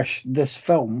started to wish this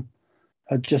film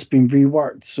had just been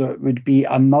reworked so it would be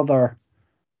another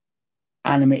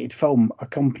animated film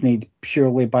accompanied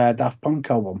purely by a Daft Punk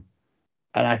album.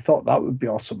 And I thought that would be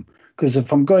awesome. Because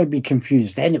if I'm going to be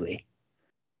confused anyway,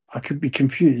 I could be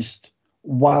confused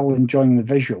while enjoying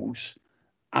the visuals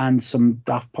and some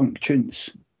Daft Punk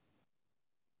tunes.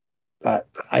 That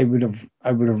I would have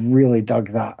really dug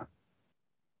that.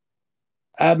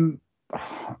 I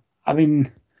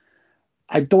mean,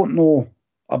 I don't know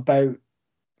about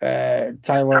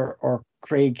Tyler or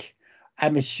Craig.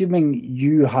 I'm assuming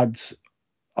you had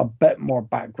a bit more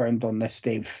background on this,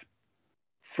 Dave.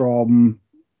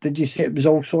 Did you say it was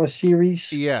also a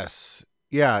series? Yes.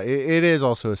 Yeah, it is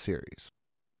also a series.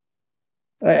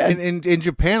 In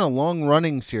Japan, a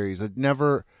long-running series. It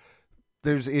never...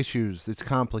 There's issues. It's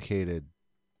complicated.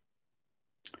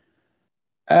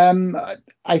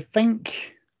 I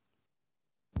think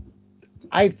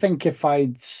if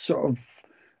I'd sort of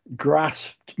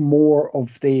grasped more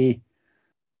of the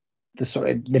sort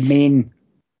of the main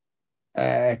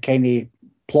kind of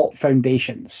plot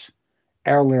foundations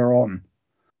earlier on,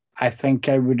 I think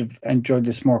I would have enjoyed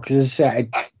this more. Because as I said,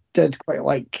 I did quite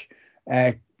like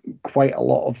quite a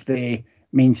lot of the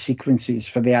main sequences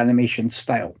for the animation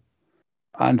style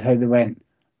and how they went.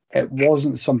 It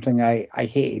wasn't something I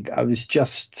hated. I was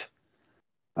just,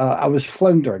 I was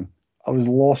floundering. I was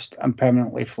lost and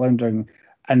permanently floundering.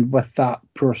 And with that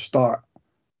poor start,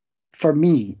 for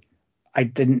me, I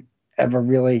didn't ever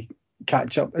really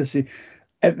catch up.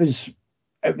 It was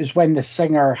it was when the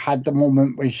singer had the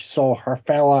moment when she saw her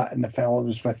fella, and the fella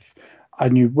was with a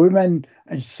new woman,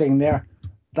 and she's singing there.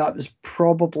 That was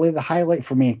probably the highlight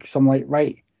for me, because I'm like,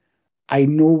 right, I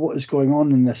know what is going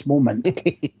on in this moment,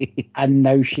 and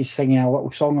now she's singing a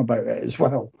little song about it as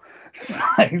well. It's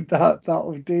like that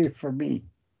would do for me.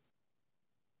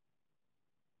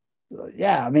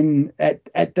 Yeah, I mean,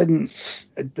 it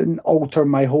didn't alter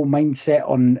my whole mindset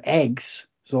on eggs,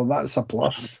 so that's a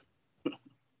plus.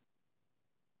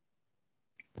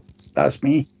 That's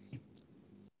me.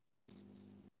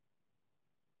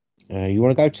 You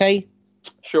want to go, Tay?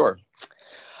 Sure.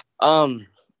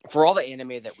 For all the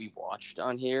anime that we watched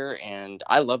on here, and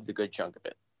I loved a good chunk of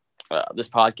it. This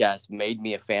podcast made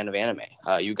me a fan of anime.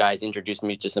 You guys introduced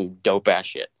me to some dope ass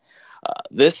shit.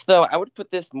 This, though, I would put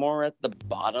this more at the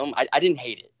bottom. I didn't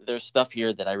hate it. There's stuff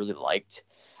here that I really liked.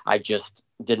 I just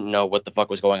didn't know what the fuck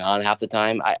was going on half the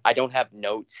time. I don't have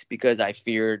notes because I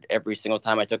feared every single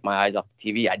time I took my eyes off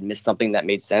the TV, I'd miss something that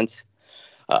made sense,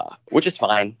 which is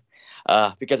fine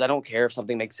because I don't care if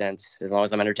something makes sense as long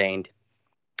as I'm entertained.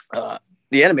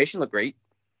 The animation looked great.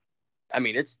 I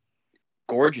mean, it's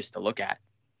gorgeous to look at.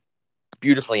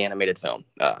 Beautifully animated film.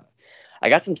 I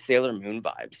got some Sailor Moon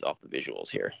vibes off the visuals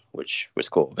here, which was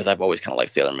cool because I've always kind of liked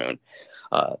Sailor Moon.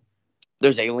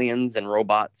 There's aliens and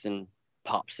robots and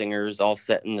pop singers all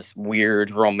set in this weird,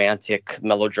 romantic,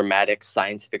 melodramatic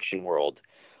science fiction world.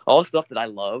 All stuff that I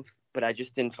love, but I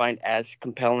just didn't find as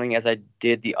compelling as I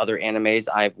did the other animes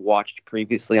I've watched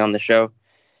previously on the show.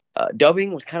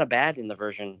 Dubbing was kind of bad in the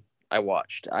version I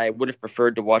watched. I would have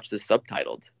preferred to watch this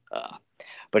subtitled,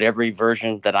 but every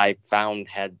version that I found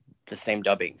had the same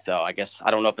dubbing. So I guess I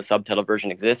don't know if a subtitle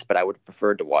version exists, but I would have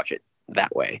preferred to watch it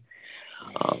that way.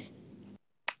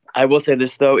 I will say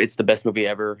this, though. It's the best movie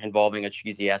ever involving a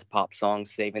cheesy-ass pop song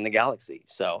saving the galaxy.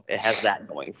 So it has that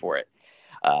going for it.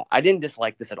 I didn't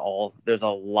dislike this at all. There's a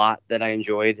lot that I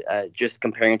enjoyed. Just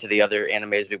comparing to the other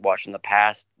animes we've watched in the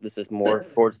past, this is more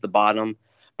towards the bottom,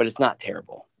 but it's not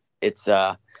terrible. It's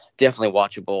definitely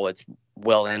watchable. It's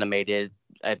well animated.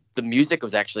 The music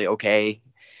was actually okay.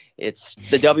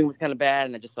 The dubbing was kind of bad,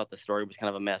 and I just thought the story was kind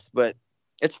of a mess, but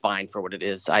it's fine for what it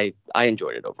is. I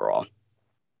enjoyed it overall.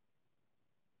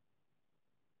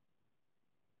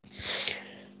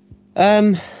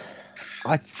 I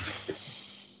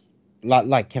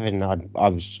like Kevin. There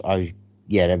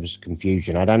was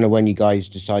confusion. I don't know when you guys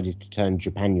decided to turn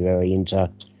Japanuary into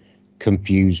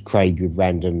confuse Craig with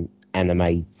random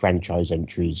anime franchise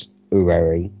entries,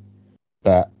 Urari,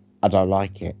 but I don't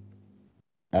like it.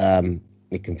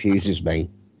 It confuses me.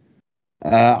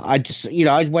 I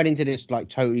went into this like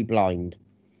totally blind,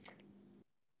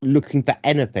 looking for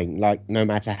anything, like no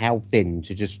matter how thin,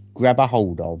 to just grab a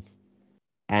hold of.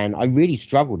 And I really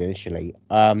struggled initially.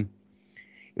 It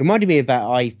reminded me of that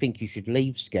I Think You Should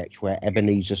Leave sketch where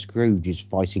Ebenezer Scrooge is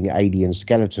fighting alien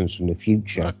skeletons from the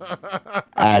future.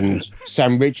 And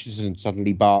Sam Richardson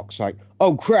suddenly barks like,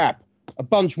 "Oh crap, a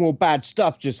bunch more bad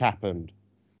stuff just happened."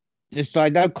 There's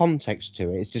like no context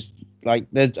to it. It's just like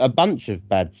there's a bunch of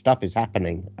bad stuff is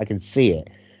happening. I can see it.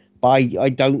 But I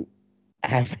don't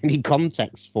have any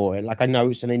context for it. Like I know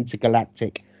it's an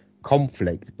intergalactic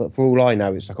conflict, but for all I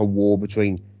know, it's like a war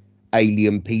between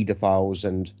alien paedophiles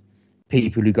and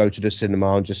people who go to the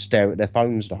cinema and just stare at their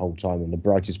phones the whole time in the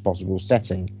brightest possible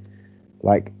setting.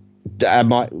 Like,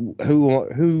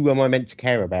 who am I meant to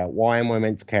care about? Why am I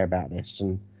meant to care about this?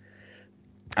 And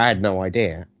I had no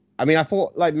idea. I mean, I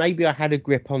thought like maybe I had a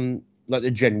grip on like the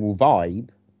general vibe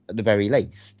at the very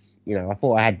least. You know, I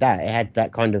thought I had that. It had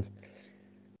that kind of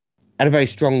had a very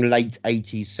strong late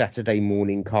 80s Saturday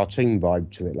morning cartoon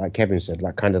vibe to it, like Kevin said,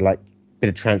 like kind of like bit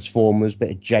of Transformers,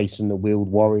 bit of Jason the Wheeled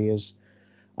Warriors.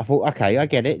 I thought, okay, I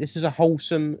get it. This is a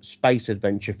wholesome space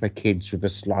adventure for kids with a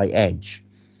slight edge.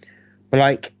 But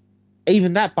like,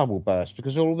 even that bubble burst,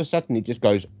 because all of a sudden it just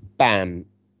goes, bam,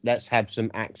 let's have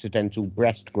some accidental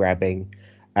breast grabbing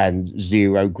and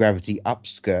zero gravity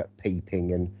upskirt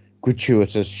peeping and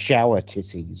gratuitous shower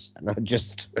titties. And at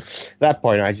that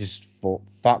point, I just thought,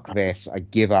 fuck this, I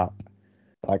give up.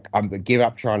 Like, I'm going to give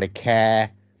up trying to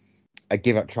care. I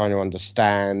give up trying to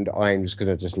understand. I'm just going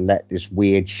to just let this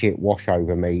weird shit wash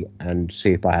over me and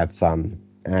see if I have fun.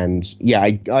 And yeah,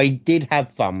 I did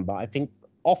have fun, but I think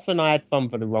often I had fun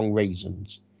for the wrong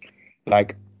reasons.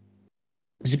 Like,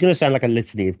 this is going to sound like a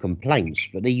litany of complaints,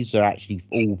 but these are actually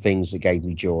all things that gave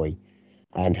me joy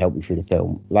and helped me through the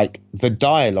film. Like, the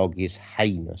dialogue is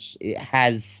heinous. It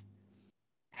has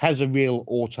a real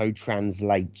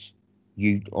auto-translate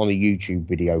on a YouTube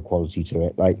video quality to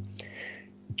it. Like,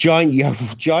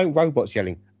 giant robots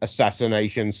yelling,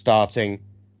 assassination starting.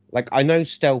 Like, I know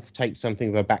stealth takes something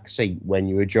of a back seat when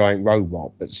you're a giant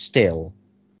robot, but still,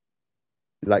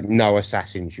 Like, no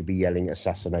assassin should be yelling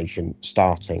assassination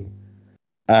starting.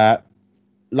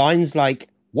 Lines like,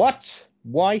 what?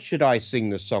 Why should I sing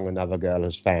the song another girl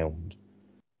has found?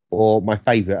 Or my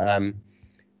favourite,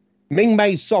 Ming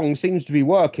Mei's song seems to be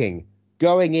working,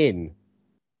 going in.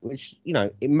 Which, you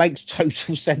know, it makes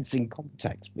total sense in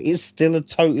context, but it's still a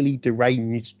totally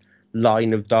deranged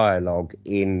line of dialogue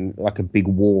in like a big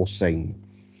war scene.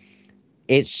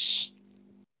 It's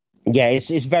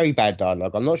very bad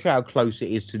dialogue. I'm not sure how close it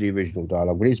is to the original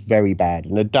dialogue, but it's very bad.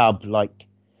 And the dub, like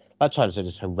Tyler said,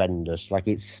 is horrendous. Like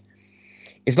it's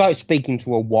like speaking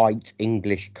to a white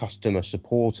English customer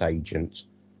support agent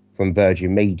from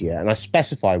Virgin Media, and I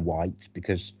specify white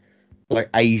because like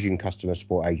Asian customer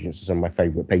support agents are some of my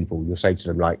favourite people. You'll say to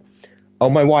them like, "Oh,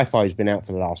 my Wi-Fi has been out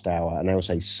for the last hour," and they'll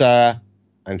say, "Sir,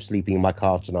 I'm sleeping in my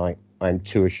car tonight. I'm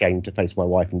too ashamed to face my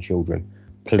wife and children.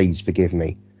 Please forgive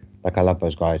me." Like, I love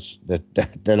those guys.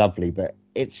 They're lovely, but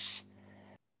it's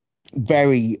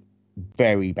very,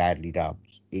 very badly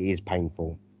dubbed. It is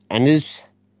painful, and there's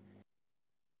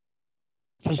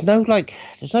no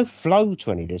flow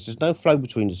to any of this. There's no flow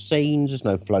between the scenes. There's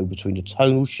no flow between the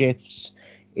tonal shifts.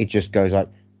 It just goes like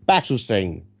battle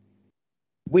scene,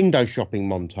 window shopping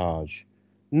montage,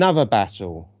 another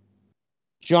battle,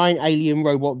 giant alien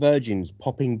robot virgins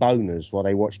popping boners while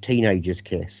they watch teenagers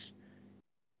kiss.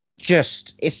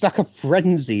 It's like a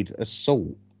frenzied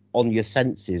assault on your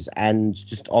senses and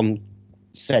just on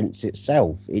sense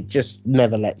itself. It just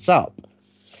never lets up.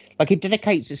 Like, it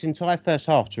dedicates its entire first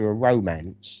half to a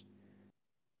romance,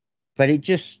 but it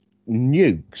just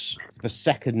nukes the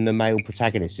second the male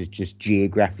protagonist is just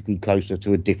geographically closer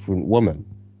to a different woman.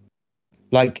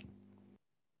 Like,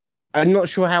 I'm not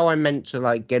sure how I'm meant to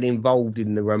like get involved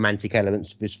in the romantic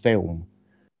elements of this film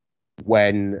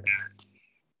when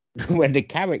the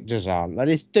characters aren't. Like,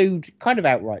 this dude kind of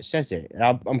outright says it.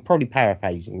 I'm probably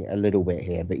paraphrasing it a little bit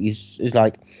here, but he's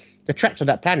like, they're trapped on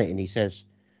that planet, and he says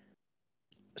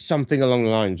something along the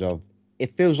lines of,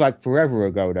 "It feels like forever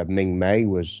ago that Ming Mei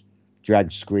was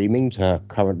dragged screaming to her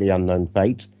currently unknown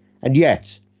fate, and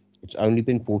yet it's only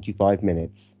been 45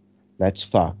 minutes. Let's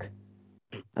fuck."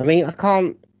 I mean, I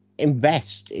can't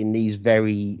invest in these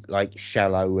very like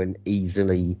shallow and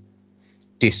easily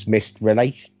dismissed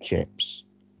relationships.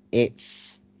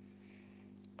 It's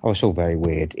all very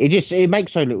weird. It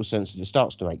makes so little sense that it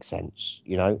starts to make sense,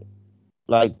 you know?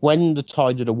 Like, when the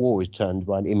tide of the war is turned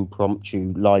by an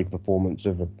impromptu live performance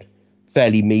of a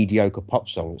fairly mediocre pop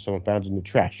song that someone found in the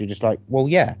trash, you're just like, well,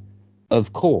 yeah,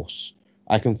 of course.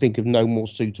 I can think of no more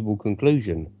suitable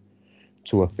conclusion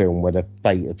to a film where the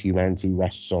fate of humanity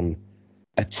rests on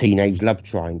a teenage love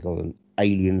triangle and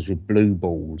aliens with blue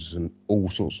balls and all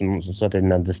sorts of nonsense I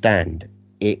didn't understand.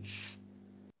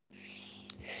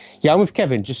 I'm with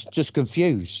Kevin, just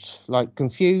confused. Like,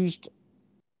 confused,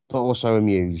 but also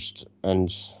amused.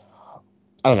 And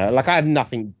I don't know, like, I have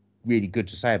nothing really good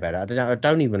to say about it. I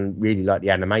don't even really like the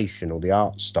animation or the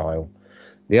art style.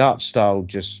 The art style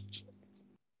just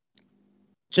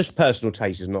personal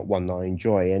taste is not one that I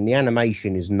enjoy, and the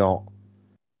animation is not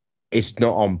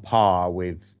on par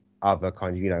with other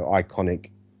kind of, you know,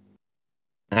 iconic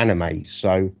anime.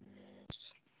 So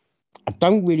I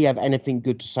don't really have anything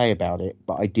good to say about it,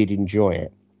 but I did enjoy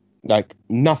it. Like,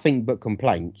 nothing but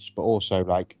complaints, but also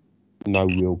like no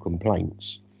real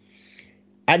complaints.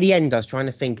 At the end, I was trying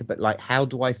to think about like, how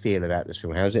do I feel about this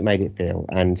film? How's it made it feel?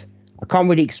 And I can't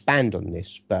really expand on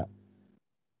this, but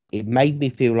it made me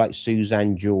feel like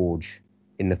Suzanne George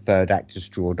in the third act of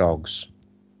Straw Dogs.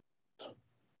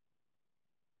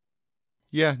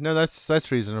 Yeah, no,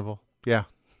 that's reasonable. Yeah.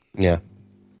 Yeah.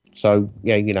 So,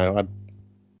 yeah, you know,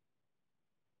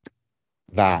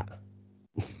 that.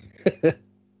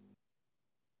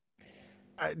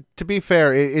 To be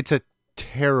fair, it's a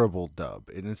terrible dub,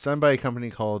 and it's done by a company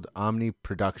called Omni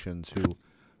Productions, who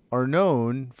are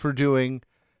known for doing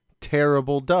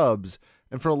terrible dubs.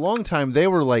 And for a long time, they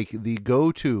were like the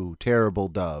go-to terrible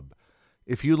dub.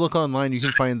 If you look online, you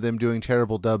can find them doing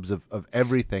terrible dubs of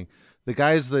everything. The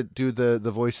guys that do the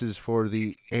voices for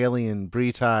the alien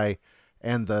Britai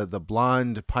and the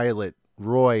blonde pilot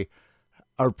Roy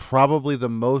are probably the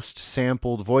most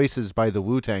sampled voices by the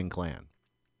Wu-Tang Clan.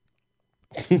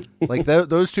 Like,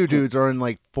 those two dudes are in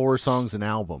like 4 songs an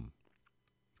album.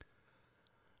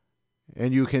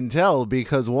 And you can tell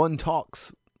because one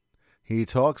talks. He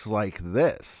talks like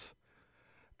this.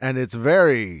 And it's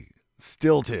very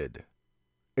stilted.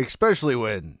 Especially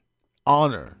when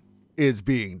honor is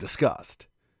being discussed.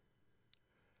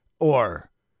 Or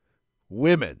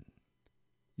women.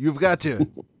 You've got to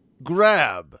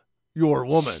grab your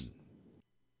woman.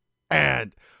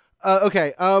 And,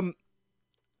 okay,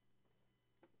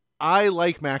 I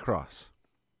like Macross.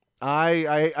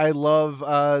 I love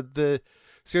the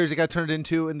series that got turned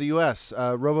into in the U.S.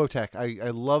 Robotech. I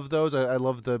love those. I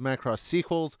love the Macross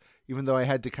sequels, even though I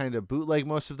had to kind of bootleg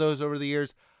most of those over the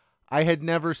years. I had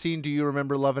never seen Do You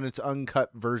Remember Love in its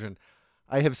uncut version.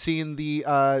 I have seen the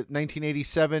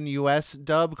 1987 U.S.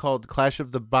 dub called Clash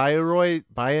of the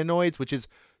Bionoids, which is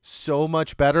so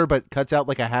much better, but cuts out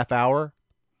like a half hour.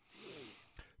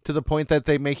 To the point that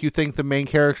they make you think the main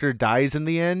character dies in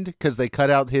the end because they cut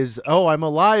out his "Oh, I'm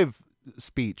alive"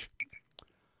 speech.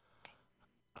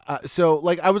 So,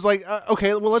 like, I was like,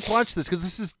 okay, well, let's watch this because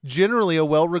this is generally a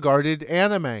well-regarded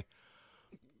anime.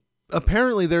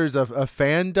 Apparently, there's a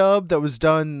fan dub that was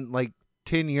done like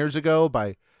 10 years ago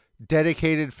by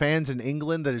dedicated fans in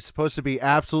England that is supposed to be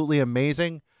absolutely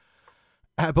amazing,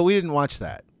 but we didn't watch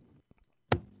that.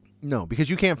 No,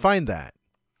 because you can't find that.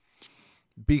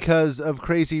 Because of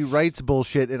crazy rights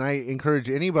bullshit, and I encourage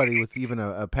anybody with even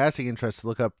a passing interest to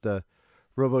look up the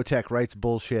Robotech rights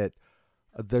bullshit.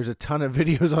 There's a ton of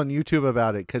videos on YouTube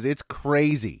about it because it's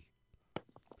crazy.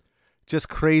 Just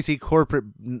crazy corporate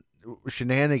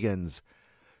shenanigans.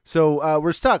 So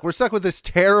we're stuck. We're stuck with this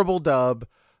terrible dub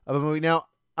of a movie. Now,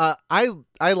 I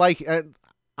like.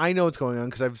 I know what's going on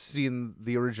because I've seen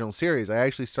the original series. I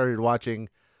actually started watching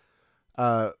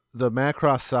the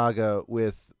Macross Saga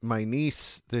with my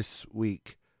niece this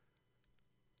week.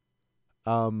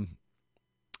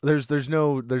 There's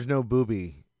no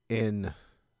booby in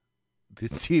the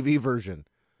TV version.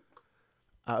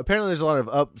 Apparently there's a lot of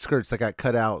upskirts that got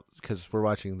cut out because we're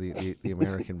watching the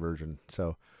American version.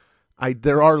 So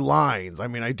there are lines. I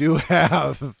mean, I do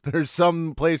have, there's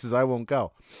some places I won't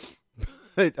go.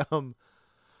 But,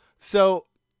 so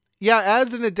yeah,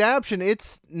 as an adaptation,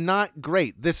 it's not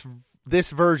great. This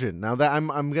version. Now that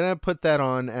I'm gonna put that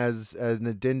on as an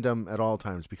addendum at all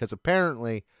times because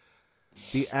apparently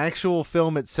the actual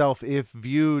film itself, if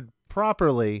viewed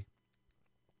properly,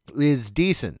 is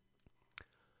decent.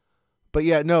 But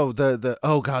yeah, no, the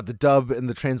oh god, the dub and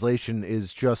the translation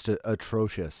is just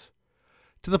atrocious.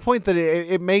 To the point that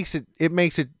it makes it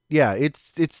yeah,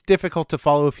 it's difficult to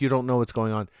follow if you don't know what's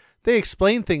going on. They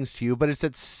explain things to you, but it's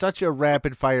at such a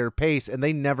rapid fire pace and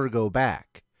they never go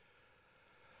back.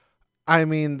 I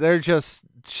mean, they're just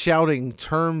shouting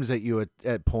terms at you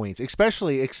at points,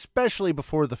 especially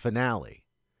before the finale.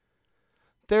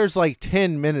 There's like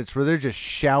 10 minutes where they're just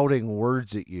shouting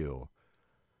words at you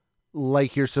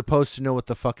like you're supposed to know what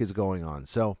the fuck is going on.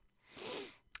 So,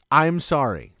 I'm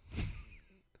sorry.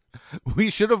 We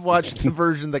should have watched the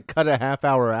version that cut a half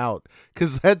hour out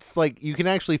because that's like, you can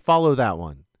actually follow that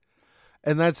one.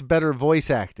 And that's better voice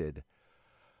acted.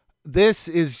 This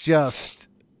is just...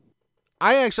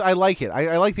 I like it.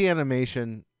 I like the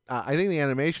animation. I think the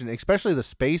animation, especially the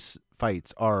space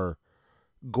fights, are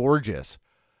gorgeous.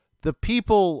 The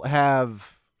people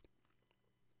have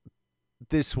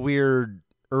this weird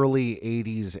early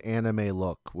 80s anime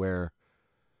look where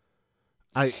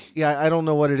I don't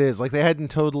know what it is. Like they hadn't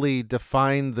totally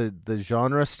defined the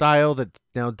genre style that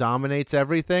now dominates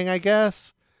everything, I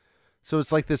guess. So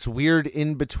it's like this weird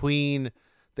in between.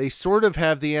 They sort of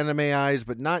have the anime eyes,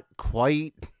 but not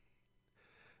quite.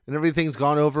 And everything's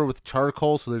gone over with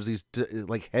charcoal, so there's these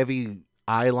like heavy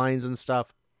eye lines and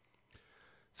stuff.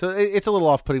 So it's a little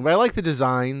off-putting, but I like the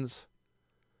designs.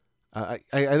 I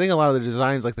think a lot of the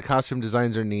designs, like the costume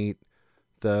designs, are neat.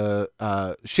 The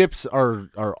ships are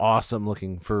awesome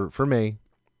looking for me.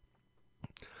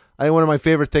 I think one of my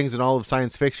favorite things in all of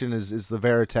science fiction is the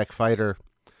Veritech fighter.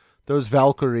 Those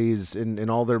Valkyries in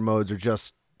all their modes are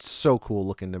just so cool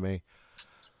looking to me.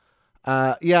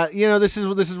 Yeah, you know, this is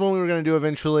what we were going to do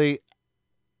eventually.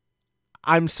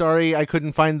 I'm sorry I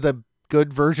couldn't find the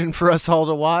good version for us all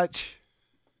to watch.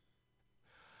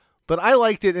 But I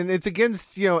liked it, and it's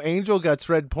against, you know, Angel Guts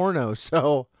Red Porno,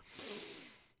 so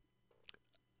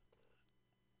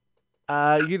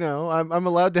you know, I'm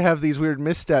allowed to have these weird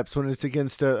missteps when it's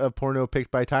against a porno picked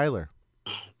by Tyler.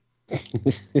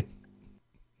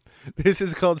 This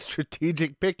is called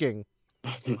strategic picking.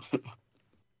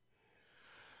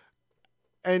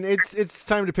 And it's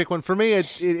time to pick one. For me,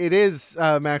 it is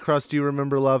Macross Do You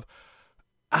Remember Love?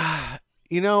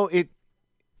 You know,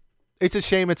 it's a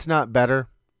shame it's not better.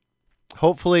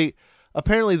 Hopefully,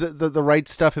 apparently the right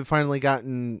stuff had finally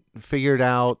gotten figured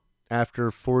out after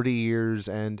 40 years,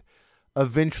 and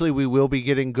eventually we will be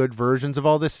getting good versions of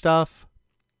all this stuff.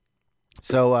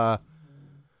 So,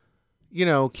 you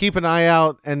know, keep an eye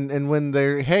out, and when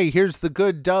they're, hey, here's the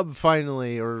good dub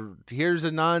finally, or here's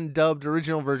a non-dubbed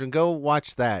original version, go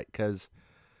watch that, because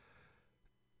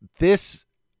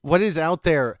what is out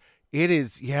there, it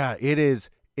is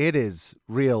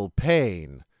real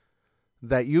pain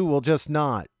that you will just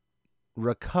not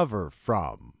recover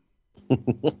from.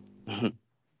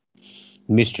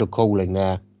 Missed your calling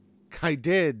there. I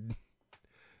did.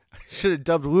 I should have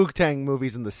dubbed Wu-Tang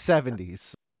movies in the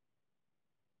 70s.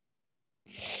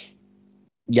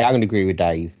 Yeah, I'm going to agree with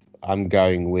Dave. I'm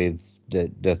going with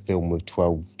the film with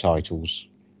 12 titles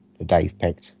that Dave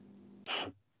picked.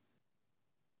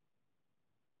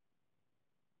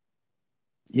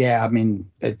 Yeah, I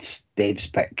mean, it's Dave's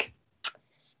pick.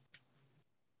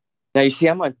 Now you see,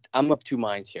 I'm of two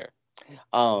minds here.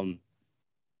 I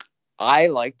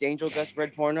liked Angel Dust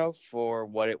Red Porno for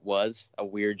what it was, a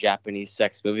weird Japanese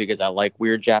sex movie, because I like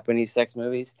weird Japanese sex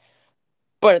movies.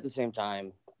 But at the same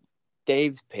time,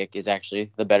 Dave's pick is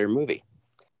actually the better movie.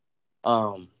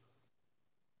 But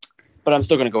I'm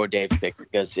still gonna go with Dave's pick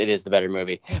because it is the better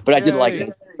movie. But I did like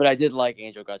it. But I did like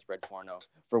Angel Guts Red Porno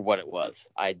for what it was.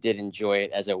 I did enjoy it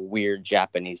as a weird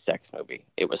Japanese sex movie.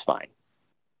 It was fine.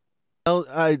 Well,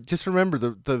 I just remember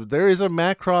there is a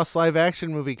Macross live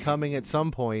action movie coming at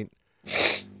some point,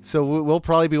 so we'll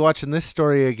probably be watching this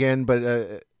story again, but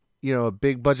a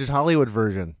big budget Hollywood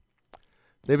version.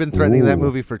 They've been threatening that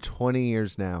movie for 20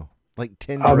 years now. Like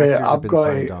 10 directors have been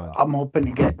signed on. I'm hoping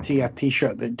to get to a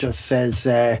T-shirt that just says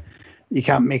you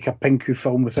can't make a Pinku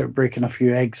film without breaking a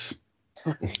few eggs.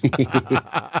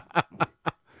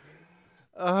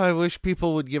 I wish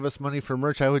people would give us money for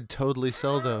merch. I would totally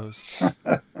sell those.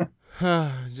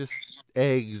 Just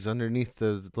eggs underneath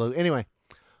the logo. Anyway,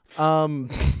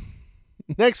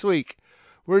 next week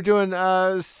we're doing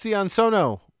a Sion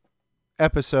Sono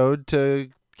episode to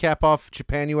cap off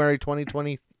Japanuary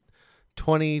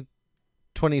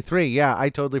 2023. Yeah, I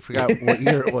totally forgot what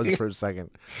year it was for a second.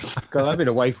 God, I've been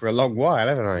away for a long while,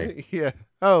 haven't I? Yeah.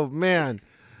 Oh man.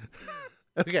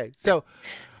 Okay, so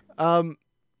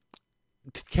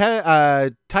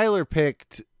Tyler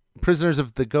picked Prisoners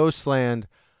of the Ghostland.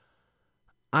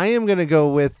 I am going to go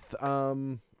with, I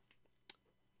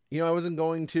wasn't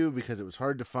going to because it was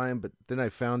hard to find, but then I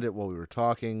found it while we were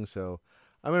talking. So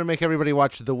I'm going to make everybody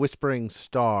watch The Whispering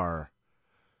Star.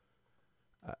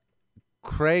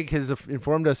 Craig has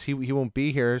informed us he won't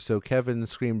be here. So Kevin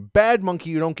screamed, "Bad Monkey,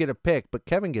 you don't get a pick," but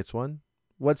Kevin gets one.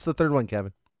 What's the third one,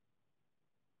 Kevin?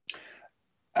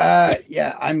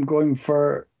 Yeah, I'm going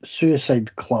for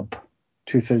Suicide Club,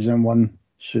 2001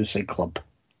 Suicide Club.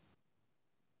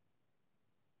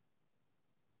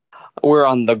 We're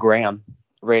on the gram,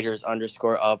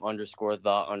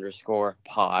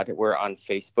 Raiders_of_the_pod. We're on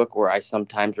Facebook, where I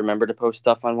sometimes remember to post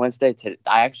stuff on Wednesday.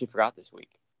 I actually forgot this week.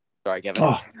 Sorry, Kevin.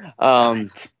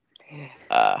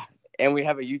 And we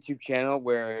have a YouTube channel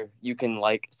where you can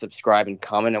like, subscribe, and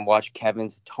comment and watch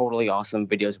Kevin's totally awesome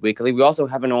videos weekly. We also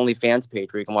have an OnlyFans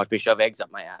page where you can watch me shove eggs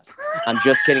up my ass. I'm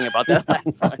just kidding about that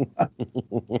last one.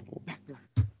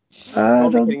 I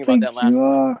don't think you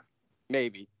are.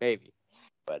 Maybe.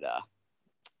 But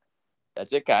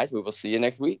that's it, guys. We will see you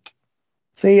next week.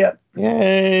 See ya.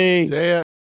 Yay. See ya.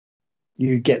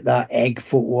 You get that egg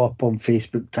photo up on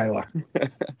Facebook, Tyler.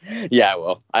 Yeah, I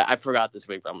will. I forgot this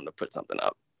week, but I'm going to put something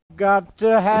up. Got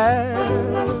to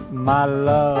have my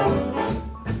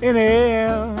love in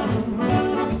him.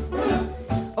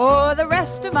 Oh, the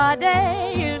rest of my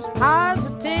day is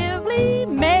positively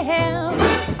mayhem.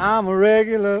 I'm a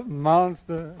regular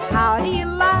monster. How do you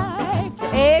like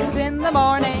eggs in the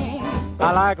morning?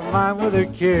 I like mine with a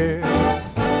kiss.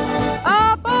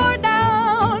 Up or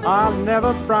down? I'll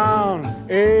never frown.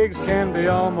 Eggs can be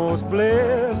almost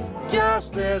bliss.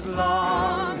 Just as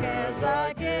long as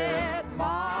I